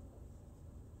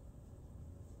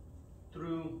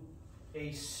through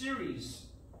a series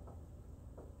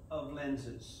of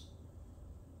lenses.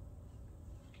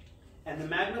 And the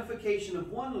magnification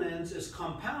of one lens is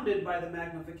compounded by the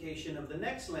magnification of the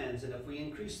next lens. And if we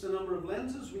increase the number of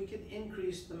lenses, we can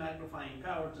increase the magnifying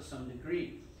power to some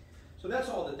degree. So that's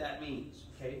all that that means,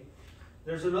 okay?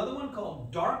 There's another one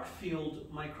called dark field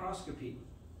microscopy.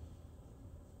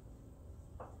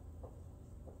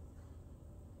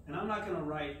 And I'm not going to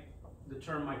write the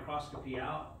term microscopy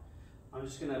out. I'm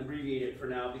just going to abbreviate it for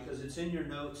now because it's in your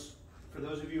notes. For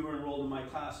those of you who are enrolled in my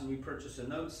class and you purchase a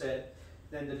note set,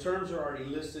 then the terms are already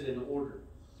listed in order.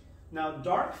 Now,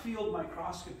 dark field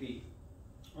microscopy,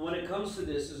 when it comes to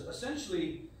this, is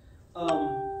essentially,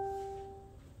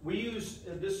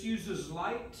 this uses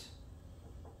light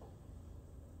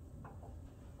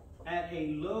at a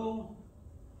low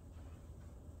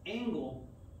angle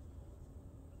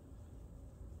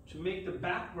to make the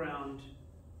background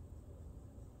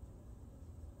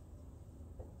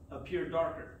appear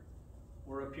darker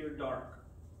or appear dark.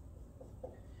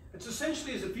 It's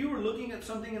essentially as if you were looking at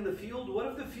something in the field. What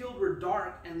if the field were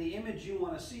dark and the image you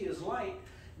want to see is light?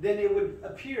 Then it would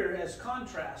appear as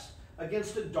contrast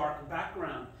against a dark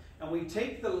background. And we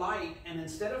take the light, and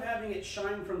instead of having it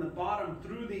shine from the bottom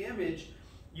through the image,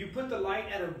 you put the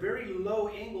light at a very low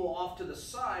angle off to the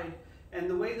side, and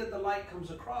the way that the light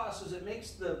comes across is it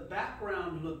makes the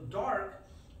background look dark,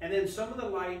 and then some of the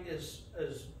light is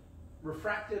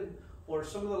refracted, or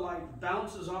some of the light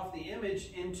bounces off the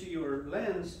image into your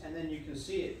lens, and then you can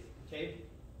see it. Okay.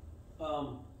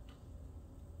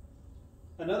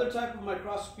 Another type of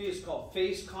microscopy is called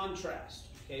phase contrast.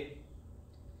 Okay.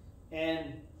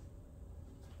 And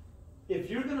if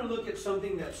you're going to look at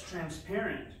something that's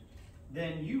transparent,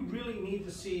 then you really need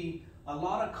to see a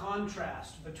lot of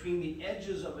contrast between the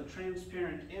edges of a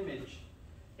transparent image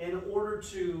in order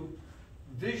to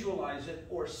visualize it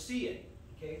or see it.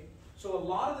 Okay? So a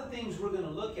lot of the things we're going to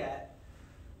look at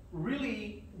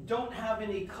really don't have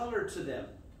any color to them.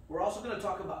 We're also going to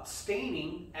talk about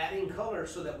staining, adding color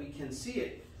so that we can see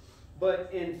it. But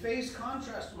in phase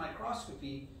contrast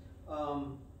microscopy,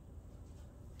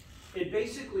 it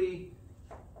basically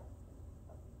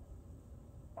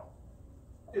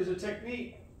is a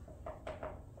technique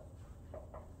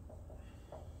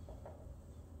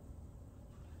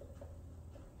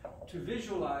to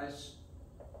visualize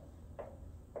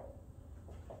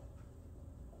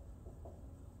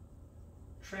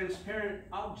transparent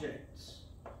objects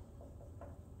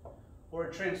or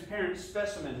a transparent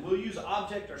specimen. We'll use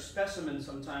object or specimen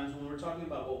sometimes when we're talking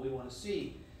about what we want to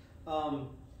see.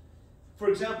 For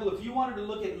example, if you wanted to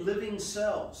look at living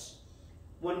cells,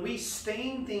 when we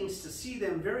stain things to see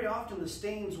them, very often the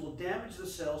stains will damage the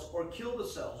cells or kill the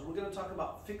cells. We're going to talk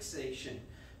about fixation.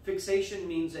 Fixation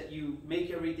means that you make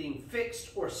everything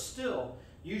fixed or still.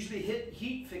 Usually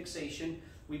heat fixation,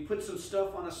 we put some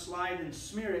stuff on a slide and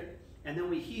smear it, and then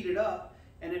we heat it up,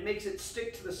 and it makes it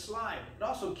stick to the slide. It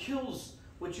also kills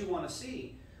what you want to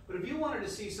see. But if you wanted to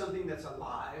see something that's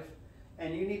alive,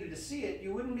 and you needed to see it,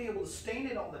 you wouldn't be able to stain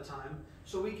it all the time.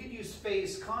 So we could use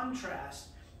phase contrast.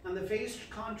 And the phase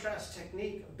contrast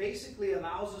technique basically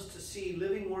allows us to see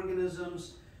living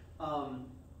organisms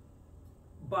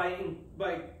by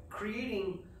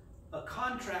creating a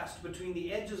contrast between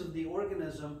the edges of the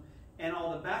organism and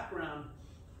all the background,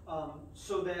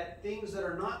 so that things that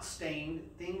are not stained,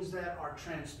 things that are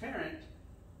transparent,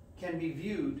 can be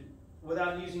viewed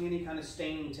without using any kind of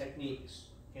staining techniques.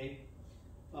 Okay.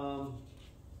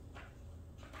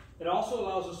 It also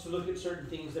allows us to look at certain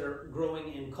things that are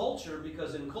growing in culture,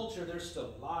 because in culture they're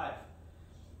still alive.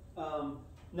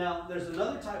 Now, there's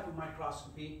another type of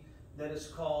microscopy that is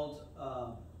called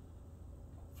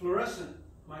fluorescent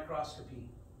microscopy.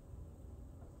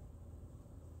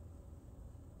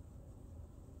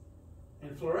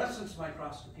 In fluorescence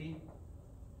microscopy,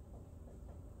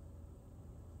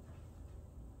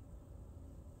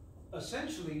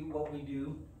 essentially what we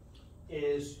do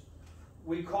is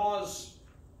we cause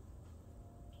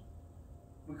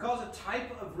a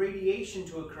type of radiation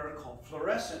to occur called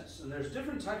fluorescence. And there's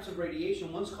different types of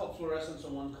radiation. One's called fluorescence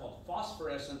and one's called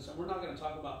phosphorescence. And we're not going to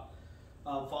talk about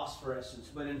phosphorescence.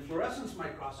 But in fluorescence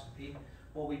microscopy,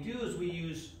 what we do is we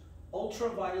use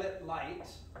ultraviolet light,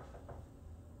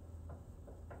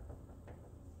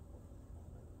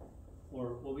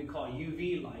 or what we call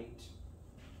UV light.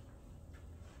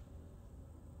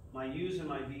 My U's and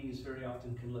my V's very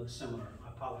often can look similar. I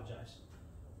apologize.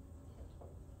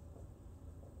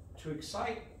 To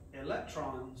excite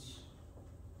electrons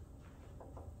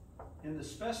in the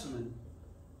specimen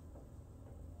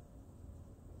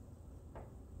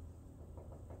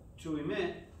to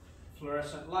emit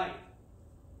fluorescent light.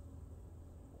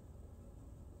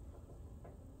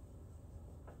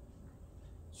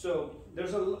 So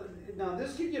there's now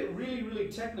this can get really, really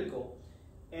technical,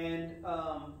 and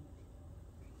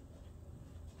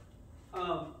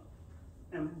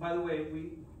by the way,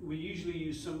 we usually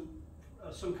use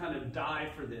some kind of dye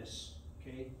for this.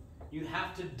 Okay, you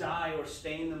have to dye or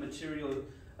stain the material.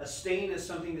 A stain is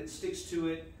something that sticks to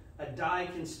it. A dye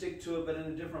can stick to it, but in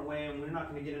a different way, and we're not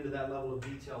going to get into that level of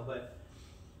detail. But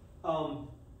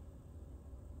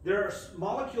there are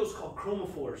molecules called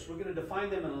chromophores. We're going to define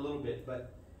them in a little bit,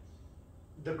 but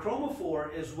the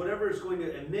chromophore is whatever is going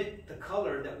to emit the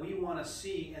color that we want to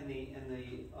see in the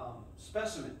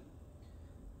specimen.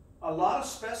 A lot of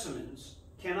specimens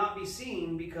cannot be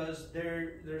seen because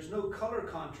there's no color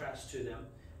contrast to them.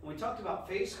 When we talked about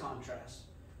phase contrast,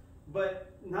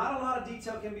 But not a lot of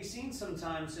detail can be seen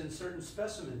sometimes in certain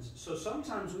specimens. So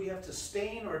sometimes we have to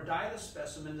stain or dye the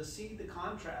specimen to see the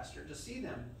contrast or to see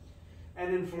them.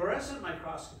 And in fluorescent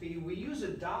microscopy, we use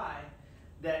a dye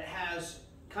that has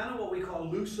kind of what we call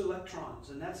loose electrons.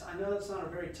 And that's, I know that's not a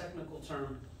very technical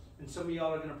term, and some of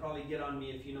y'all are going to probably get on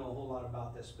me if you know a whole lot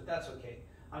about this, but that's okay.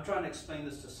 I'm trying to explain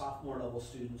this to sophomore level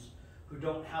students who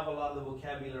don't have a lot of the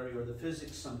vocabulary or the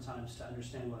physics sometimes to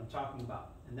understand what I'm talking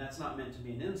about. And that's not meant to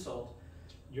be an insult.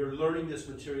 You're learning this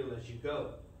material as you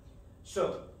go.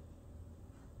 So,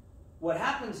 what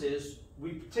happens is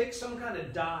we take some kind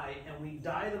of dye and we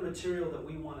dye the material that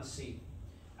we want to see.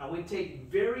 And we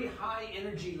take very high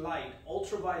energy light,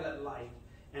 ultraviolet light,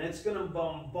 and it's going to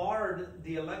bombard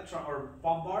the electron or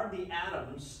bombard the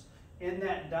atoms in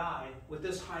that dye with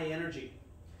this high energy.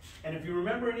 And if you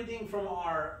remember anything from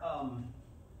our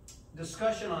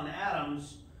discussion on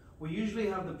atoms, we usually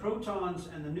have the protons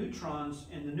and the neutrons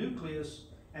in the nucleus,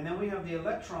 and then we have the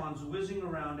electrons whizzing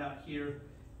around out here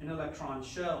in electron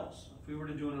shells. If we were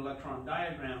to do an electron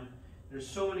diagram, there's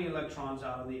so many electrons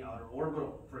out of the outer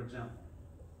orbital, for example.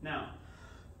 Now,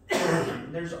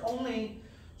 there's only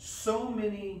so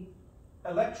many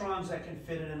electrons that can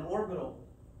fit in an orbital,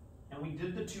 and we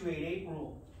did the 288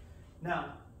 rule.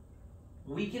 Now,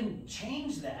 we can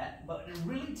change that, but it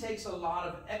really takes a lot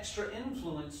of extra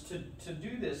influence to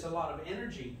do this, a lot of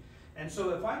energy. And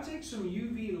so if I take some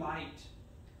UV light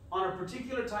on a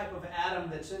particular type of atom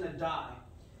that's in a dye,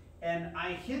 and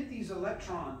I hit these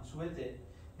electrons with it,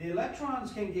 the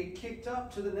electrons can get kicked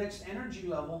up to the next energy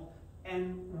level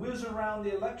and whiz around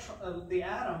the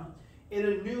atom in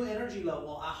a new energy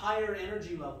level, a higher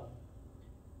energy level.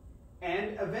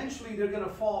 And eventually they're going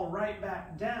to fall right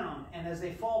back down. And as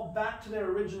they fall back to their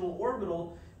original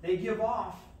orbital, they give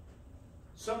off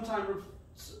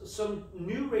some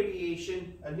new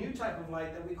radiation, a new type of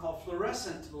light that we call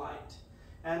fluorescent light.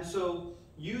 And so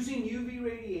using UV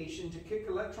radiation to kick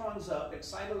electrons up,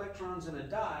 excite electrons in a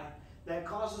dye that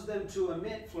causes them to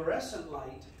emit fluorescent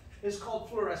light is called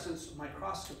fluorescence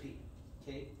microscopy.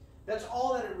 Okay? That's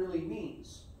all that it really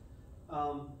means.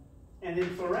 And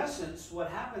in fluorescence, what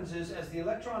happens is as the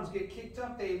electrons get kicked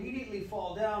up, they immediately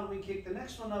fall down. We kick the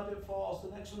next one up, it falls,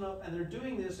 the next one up, and they're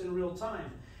doing this in real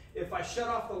time. If I shut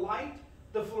off the light,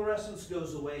 the fluorescence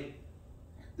goes away.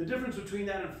 The difference between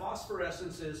that and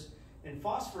phosphorescence is, in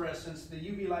phosphorescence, the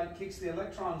UV light kicks the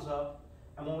electrons up,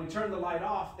 and when we turn the light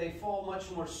off, they fall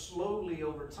much more slowly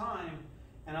over time,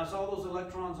 and as all those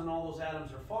electrons and all those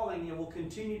atoms are falling, it will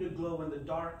continue to glow in the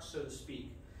dark, so to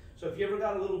speak. So if you ever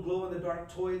got a little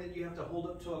glow-in-the-dark toy that you have to hold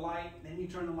up to a light, then you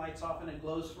turn the lights off and it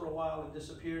glows for a while and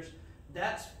disappears,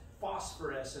 that's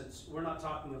phosphorescence. We're not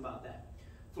talking about that.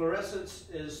 Fluorescence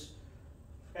is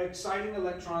exciting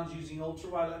electrons using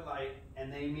ultraviolet light,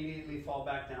 and they immediately fall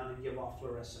back down and give off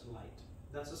fluorescent light.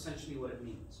 That's essentially what it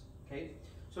means. Okay?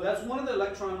 So that's one of the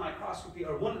electron microscopy,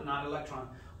 or one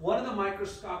of the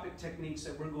microscopic techniques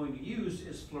that we're going to use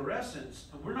is fluorescence.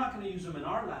 And we're not going to use them in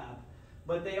our lab,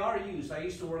 but they are used. I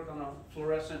used to work on a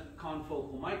fluorescent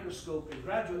confocal microscope in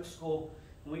graduate school,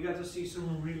 and we got to see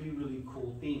some really, really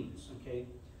cool things. Okay?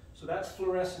 So that's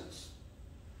fluorescence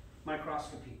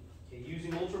microscopy. Okay?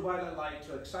 Using ultraviolet light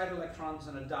to excite electrons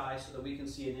in a dye so that we can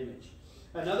see an image.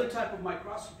 Another type of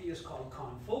microscopy is called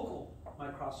confocal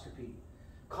microscopy.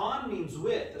 Con means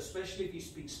with, especially if you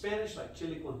speak Spanish, like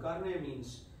chili con carne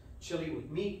means chili with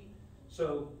meat.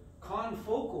 So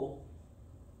confocal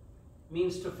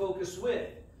means to focus with.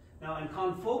 Now in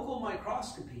confocal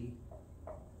microscopy,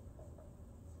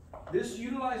 this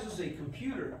utilizes a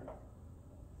computer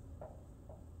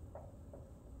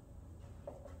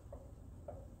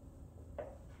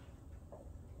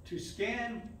to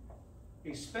scan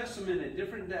a specimen at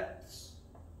different depths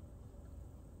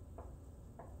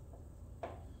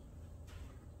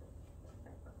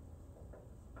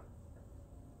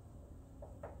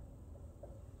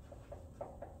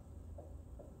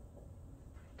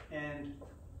and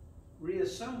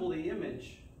reassemble the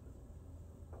image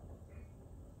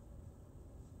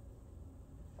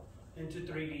into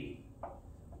 3D.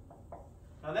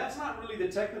 Now that's not really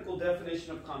the technical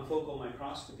definition of confocal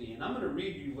microscopy, and I'm going to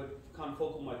read you what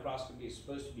confocal microscopy is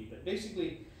supposed to be, but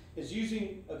basically it's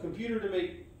using a computer to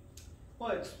make,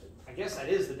 well, I guess that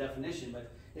is the definition,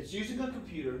 but it's using a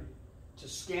computer to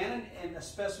scan a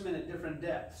specimen at different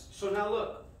depths. So now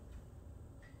look,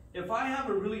 if I have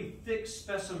a really thick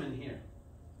specimen here,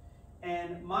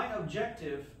 and my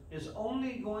objective is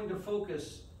only going to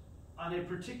focus on a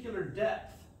particular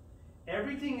depth,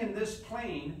 everything in this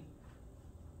plane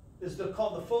is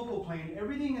called the focal plane.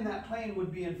 Everything in that plane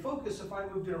would be in focus if I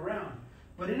moved it around.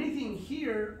 But anything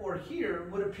here or here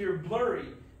would appear blurry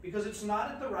because it's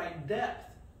not at the right depth.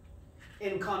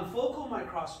 In confocal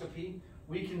microscopy,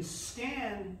 we can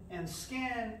scan and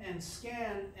scan and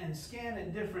scan and scan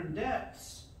at different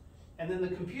depths. And then the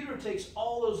computer takes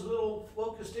all those little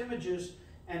focused images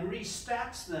and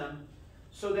restacks them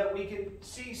so that we can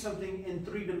see something in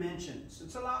 3 dimensions.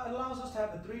 It allows us to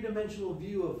have a 3-dimensional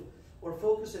view of, or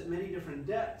focus at many different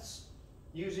depths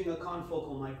using a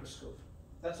confocal microscope.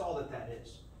 That's all that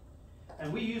is.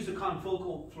 And we used a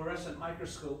confocal fluorescent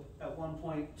microscope at one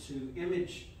point to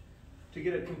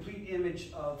get a complete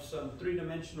image of some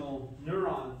 3-dimensional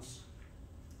neurons.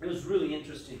 It was really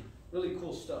interesting, really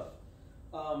cool stuff.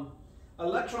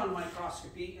 Electron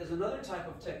microscopy is another type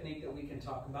of technique that we can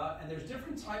talk about, and there's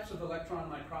different types of electron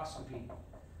microscopy.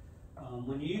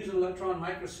 When you use an electron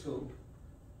microscope,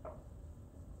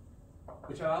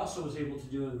 which I also was able to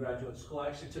do in graduate school, I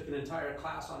actually took an entire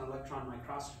class on electron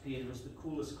microscopy, and it was the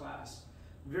coolest class.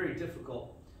 Very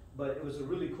difficult, but it was a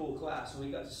really cool class, and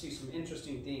we got to see some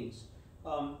interesting things.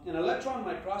 In electron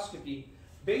microscopy,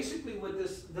 basically what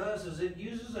this does is it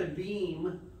uses a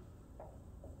beam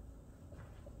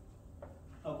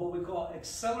of what we call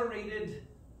accelerated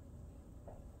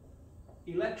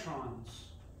electrons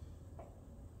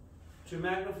to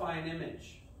magnify an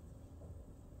image.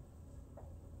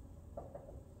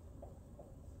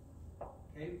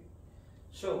 Okay,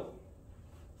 so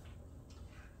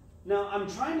now I'm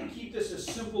trying to keep this as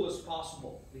simple as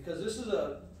possible because this is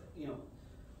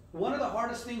one of the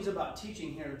hardest things about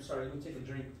teaching here. Sorry, let me take a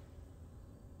drink.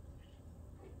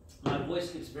 My voice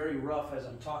gets very rough as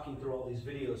I'm talking through all these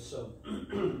videos, so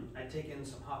I take in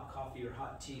some hot coffee or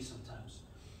hot tea sometimes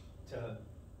to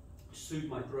soothe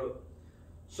my throat.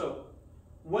 So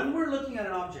when we're looking at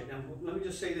an object, and let me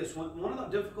just say this, one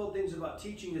of the difficult things about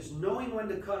teaching is knowing when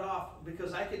to cut off,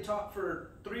 because I could talk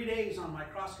for 3 days on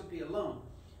microscopy alone.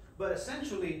 But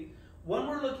essentially, when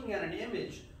we're looking at an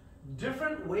image,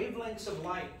 different wavelengths of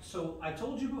light. So I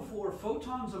told you before,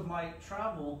 photons of light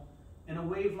travel in a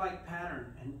wave-like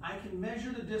pattern, and I can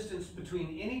measure the distance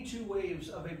between any 2 waves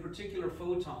of a particular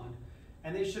photon,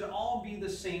 and they should all be the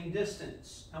same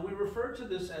distance. And we refer to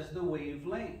this as the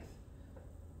wavelength.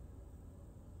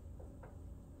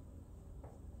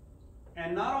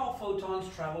 And not all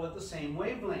photons travel at the same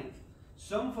wavelength.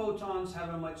 Some photons have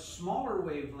a much smaller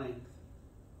wavelength.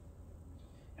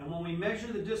 And when we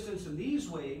measure the distance of these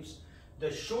waves,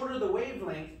 the shorter the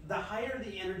wavelength, the higher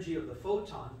the energy of the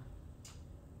photon.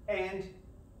 And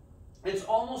it's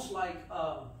almost like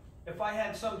if I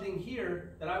had something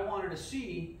here that I wanted to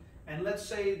see, and let's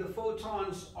say the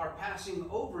photons are passing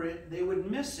over it, they would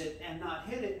miss it and not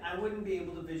hit it. I wouldn't be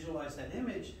able to visualize that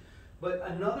image. But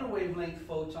another wavelength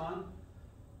photon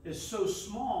is so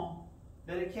small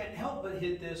that it can't help but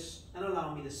hit this and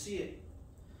allow me to see it.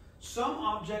 Some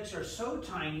objects are so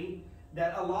tiny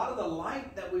that a lot of the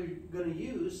light that we're going to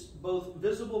use, both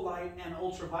visible light and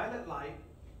ultraviolet light,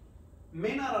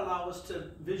 may not allow us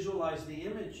to visualize the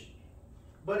image.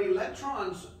 But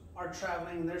electrons are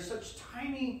traveling, they're such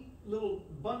tiny little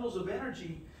bundles of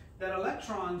energy that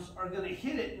electrons are going to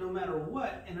hit it no matter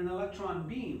what in an electron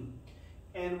beam.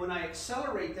 And when I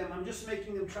accelerate them, I'm just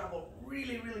making them travel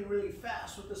really, really, really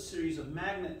fast with a series of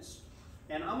magnets.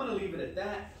 And I'm going to leave it at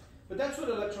that. But that's what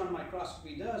electron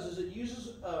microscopy does, is it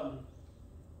uses an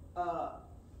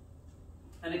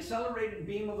accelerated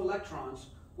beam of electrons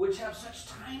which have such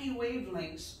tiny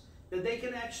wavelengths that they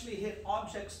can actually hit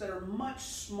objects that are much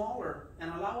smaller and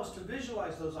allow us to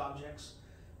visualize those objects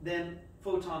than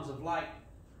photons of light.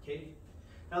 Okay?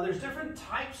 Now there's different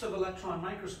types of electron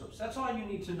microscopes. That's all you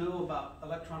need to know about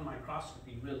electron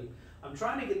microscopy, really. I'm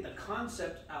trying to get the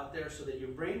concept out there so that your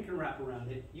brain can wrap around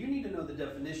it. You need to know the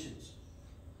definitions.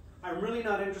 I'm really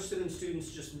not interested in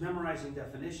students just memorizing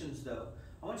definitions, though.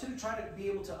 I want you to try to be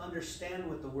able to understand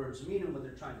what the words mean and what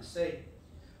they're trying to say.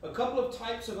 A couple of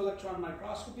types of electron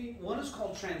microscopy. One is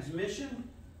called transmission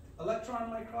electron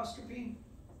microscopy.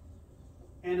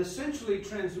 And essentially,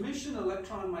 transmission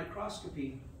electron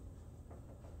microscopy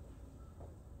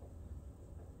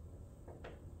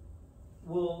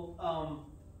will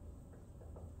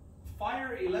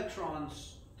fire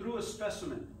electrons through a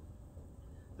specimen.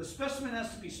 The specimen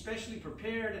has to be specially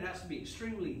prepared, it has to be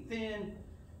extremely thin,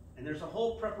 and there's a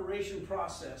whole preparation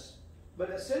process. But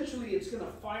essentially, it's going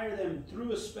to fire them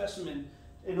through a specimen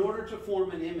in order to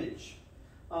form an image.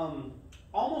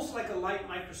 Almost like a light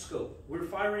microscope. We're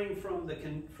firing from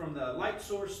the light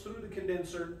source through the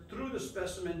condenser, through the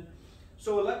specimen.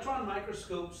 So electron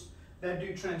microscopes that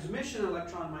do transmission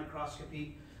electron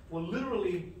microscopy will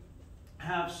literally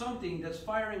have something that's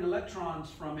firing electrons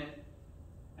from it,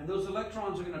 and those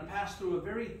electrons are going to pass through a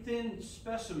very thin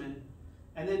specimen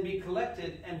and then be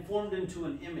collected and formed into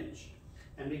an image.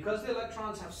 And because the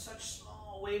electrons have such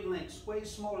small wavelengths, way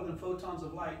smaller than photons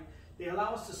of light, they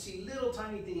allow us to see little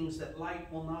tiny things that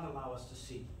light will not allow us to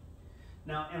see.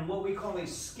 Now, in what we call a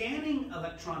scanning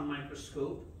electron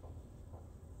microscope,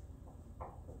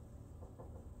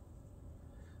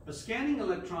 a scanning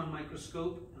electron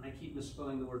microscope, and I keep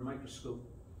misspelling the word microscope,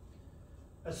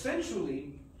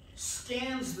 essentially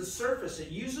scans the surface. It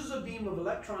uses a beam of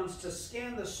electrons to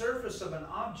scan the surface of an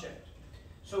object.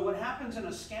 So what happens in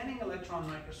a scanning electron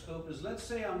microscope is, let's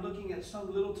say I'm looking at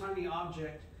some little tiny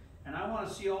object and I want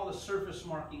to see all the surface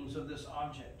markings of this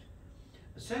object.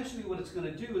 Essentially what it's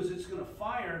going to do is it's going to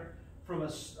fire from a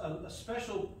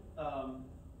special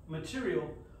material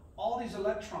all these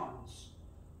electrons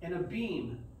in a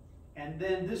beam, and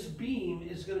then this beam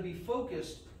is going to be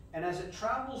focused, and as it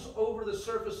travels over the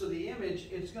surface of the image,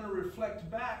 it's going to reflect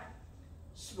back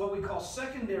what we call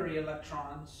secondary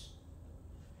electrons.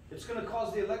 It's going to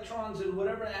cause the electrons in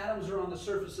whatever atoms are on the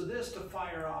surface of this to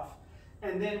fire off,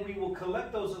 and then we will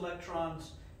collect those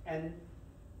electrons and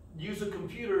use a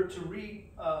computer to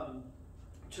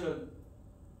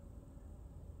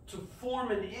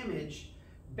form an image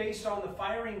based on the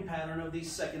firing pattern of these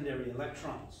secondary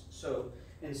electrons. So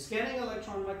in scanning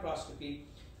electron microscopy,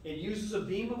 it uses a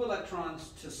beam of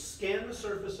electrons to scan the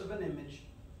surface of an image.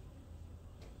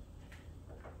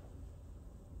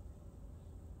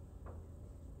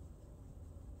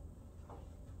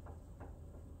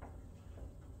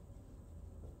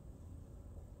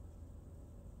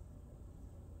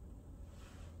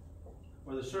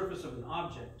 Or the surface of an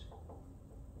object,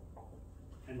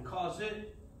 and cause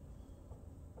it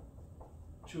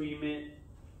to emit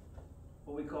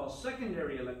what we call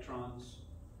secondary electrons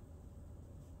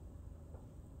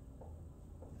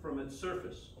from its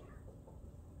surface.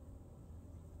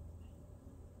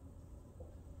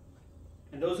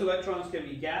 And those electrons can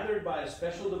be gathered by a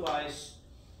special device,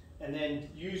 and then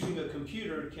using a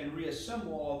computer can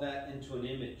reassemble all that into an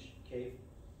image. Okay.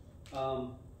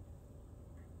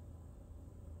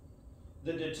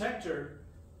 The detector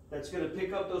that's going to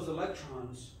pick up those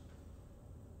electrons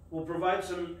will provide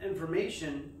some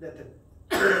information that the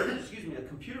excuse me, a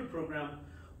computer program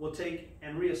will take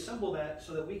and reassemble that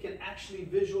so that we can actually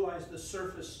visualize the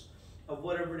surface of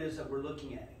whatever it is that we're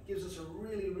looking at. It gives us a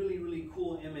really, really, really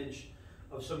cool image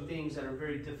of some things that are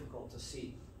very difficult to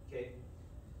see. Okay,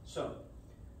 so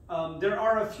there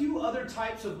are a few other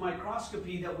types of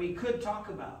microscopy that we could talk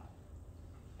about.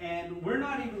 And we're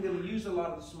not even going to use a lot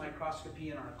of this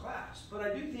microscopy in our class, but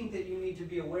I do think that you need to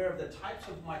be aware of the types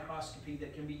of microscopy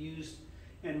that can be used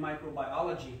in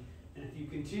microbiology. And if you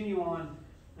continue on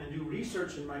and do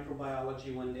research in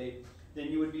microbiology one day, then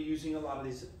you would be using a lot of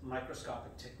these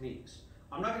microscopic techniques.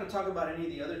 I'm not going to talk about any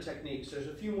of the other techniques. There's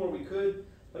a few more we could,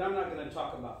 but I'm not going to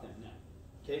talk about them now.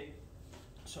 Okay?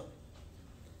 So,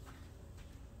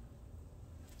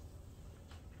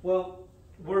 well,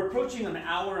 we're approaching an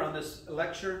hour on this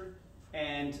lecture,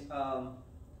 and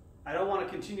I don't want to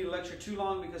continue the lecture too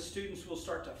long because students will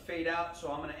start to fade out,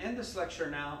 so I'm going to end this lecture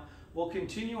now. We'll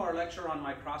continue our lecture on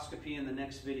microscopy in the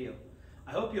next video.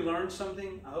 I hope you learned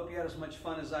something. I hope you had as much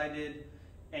fun as I did,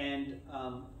 and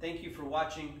thank you for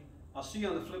watching. I'll see you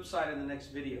on the flip side in the next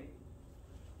video.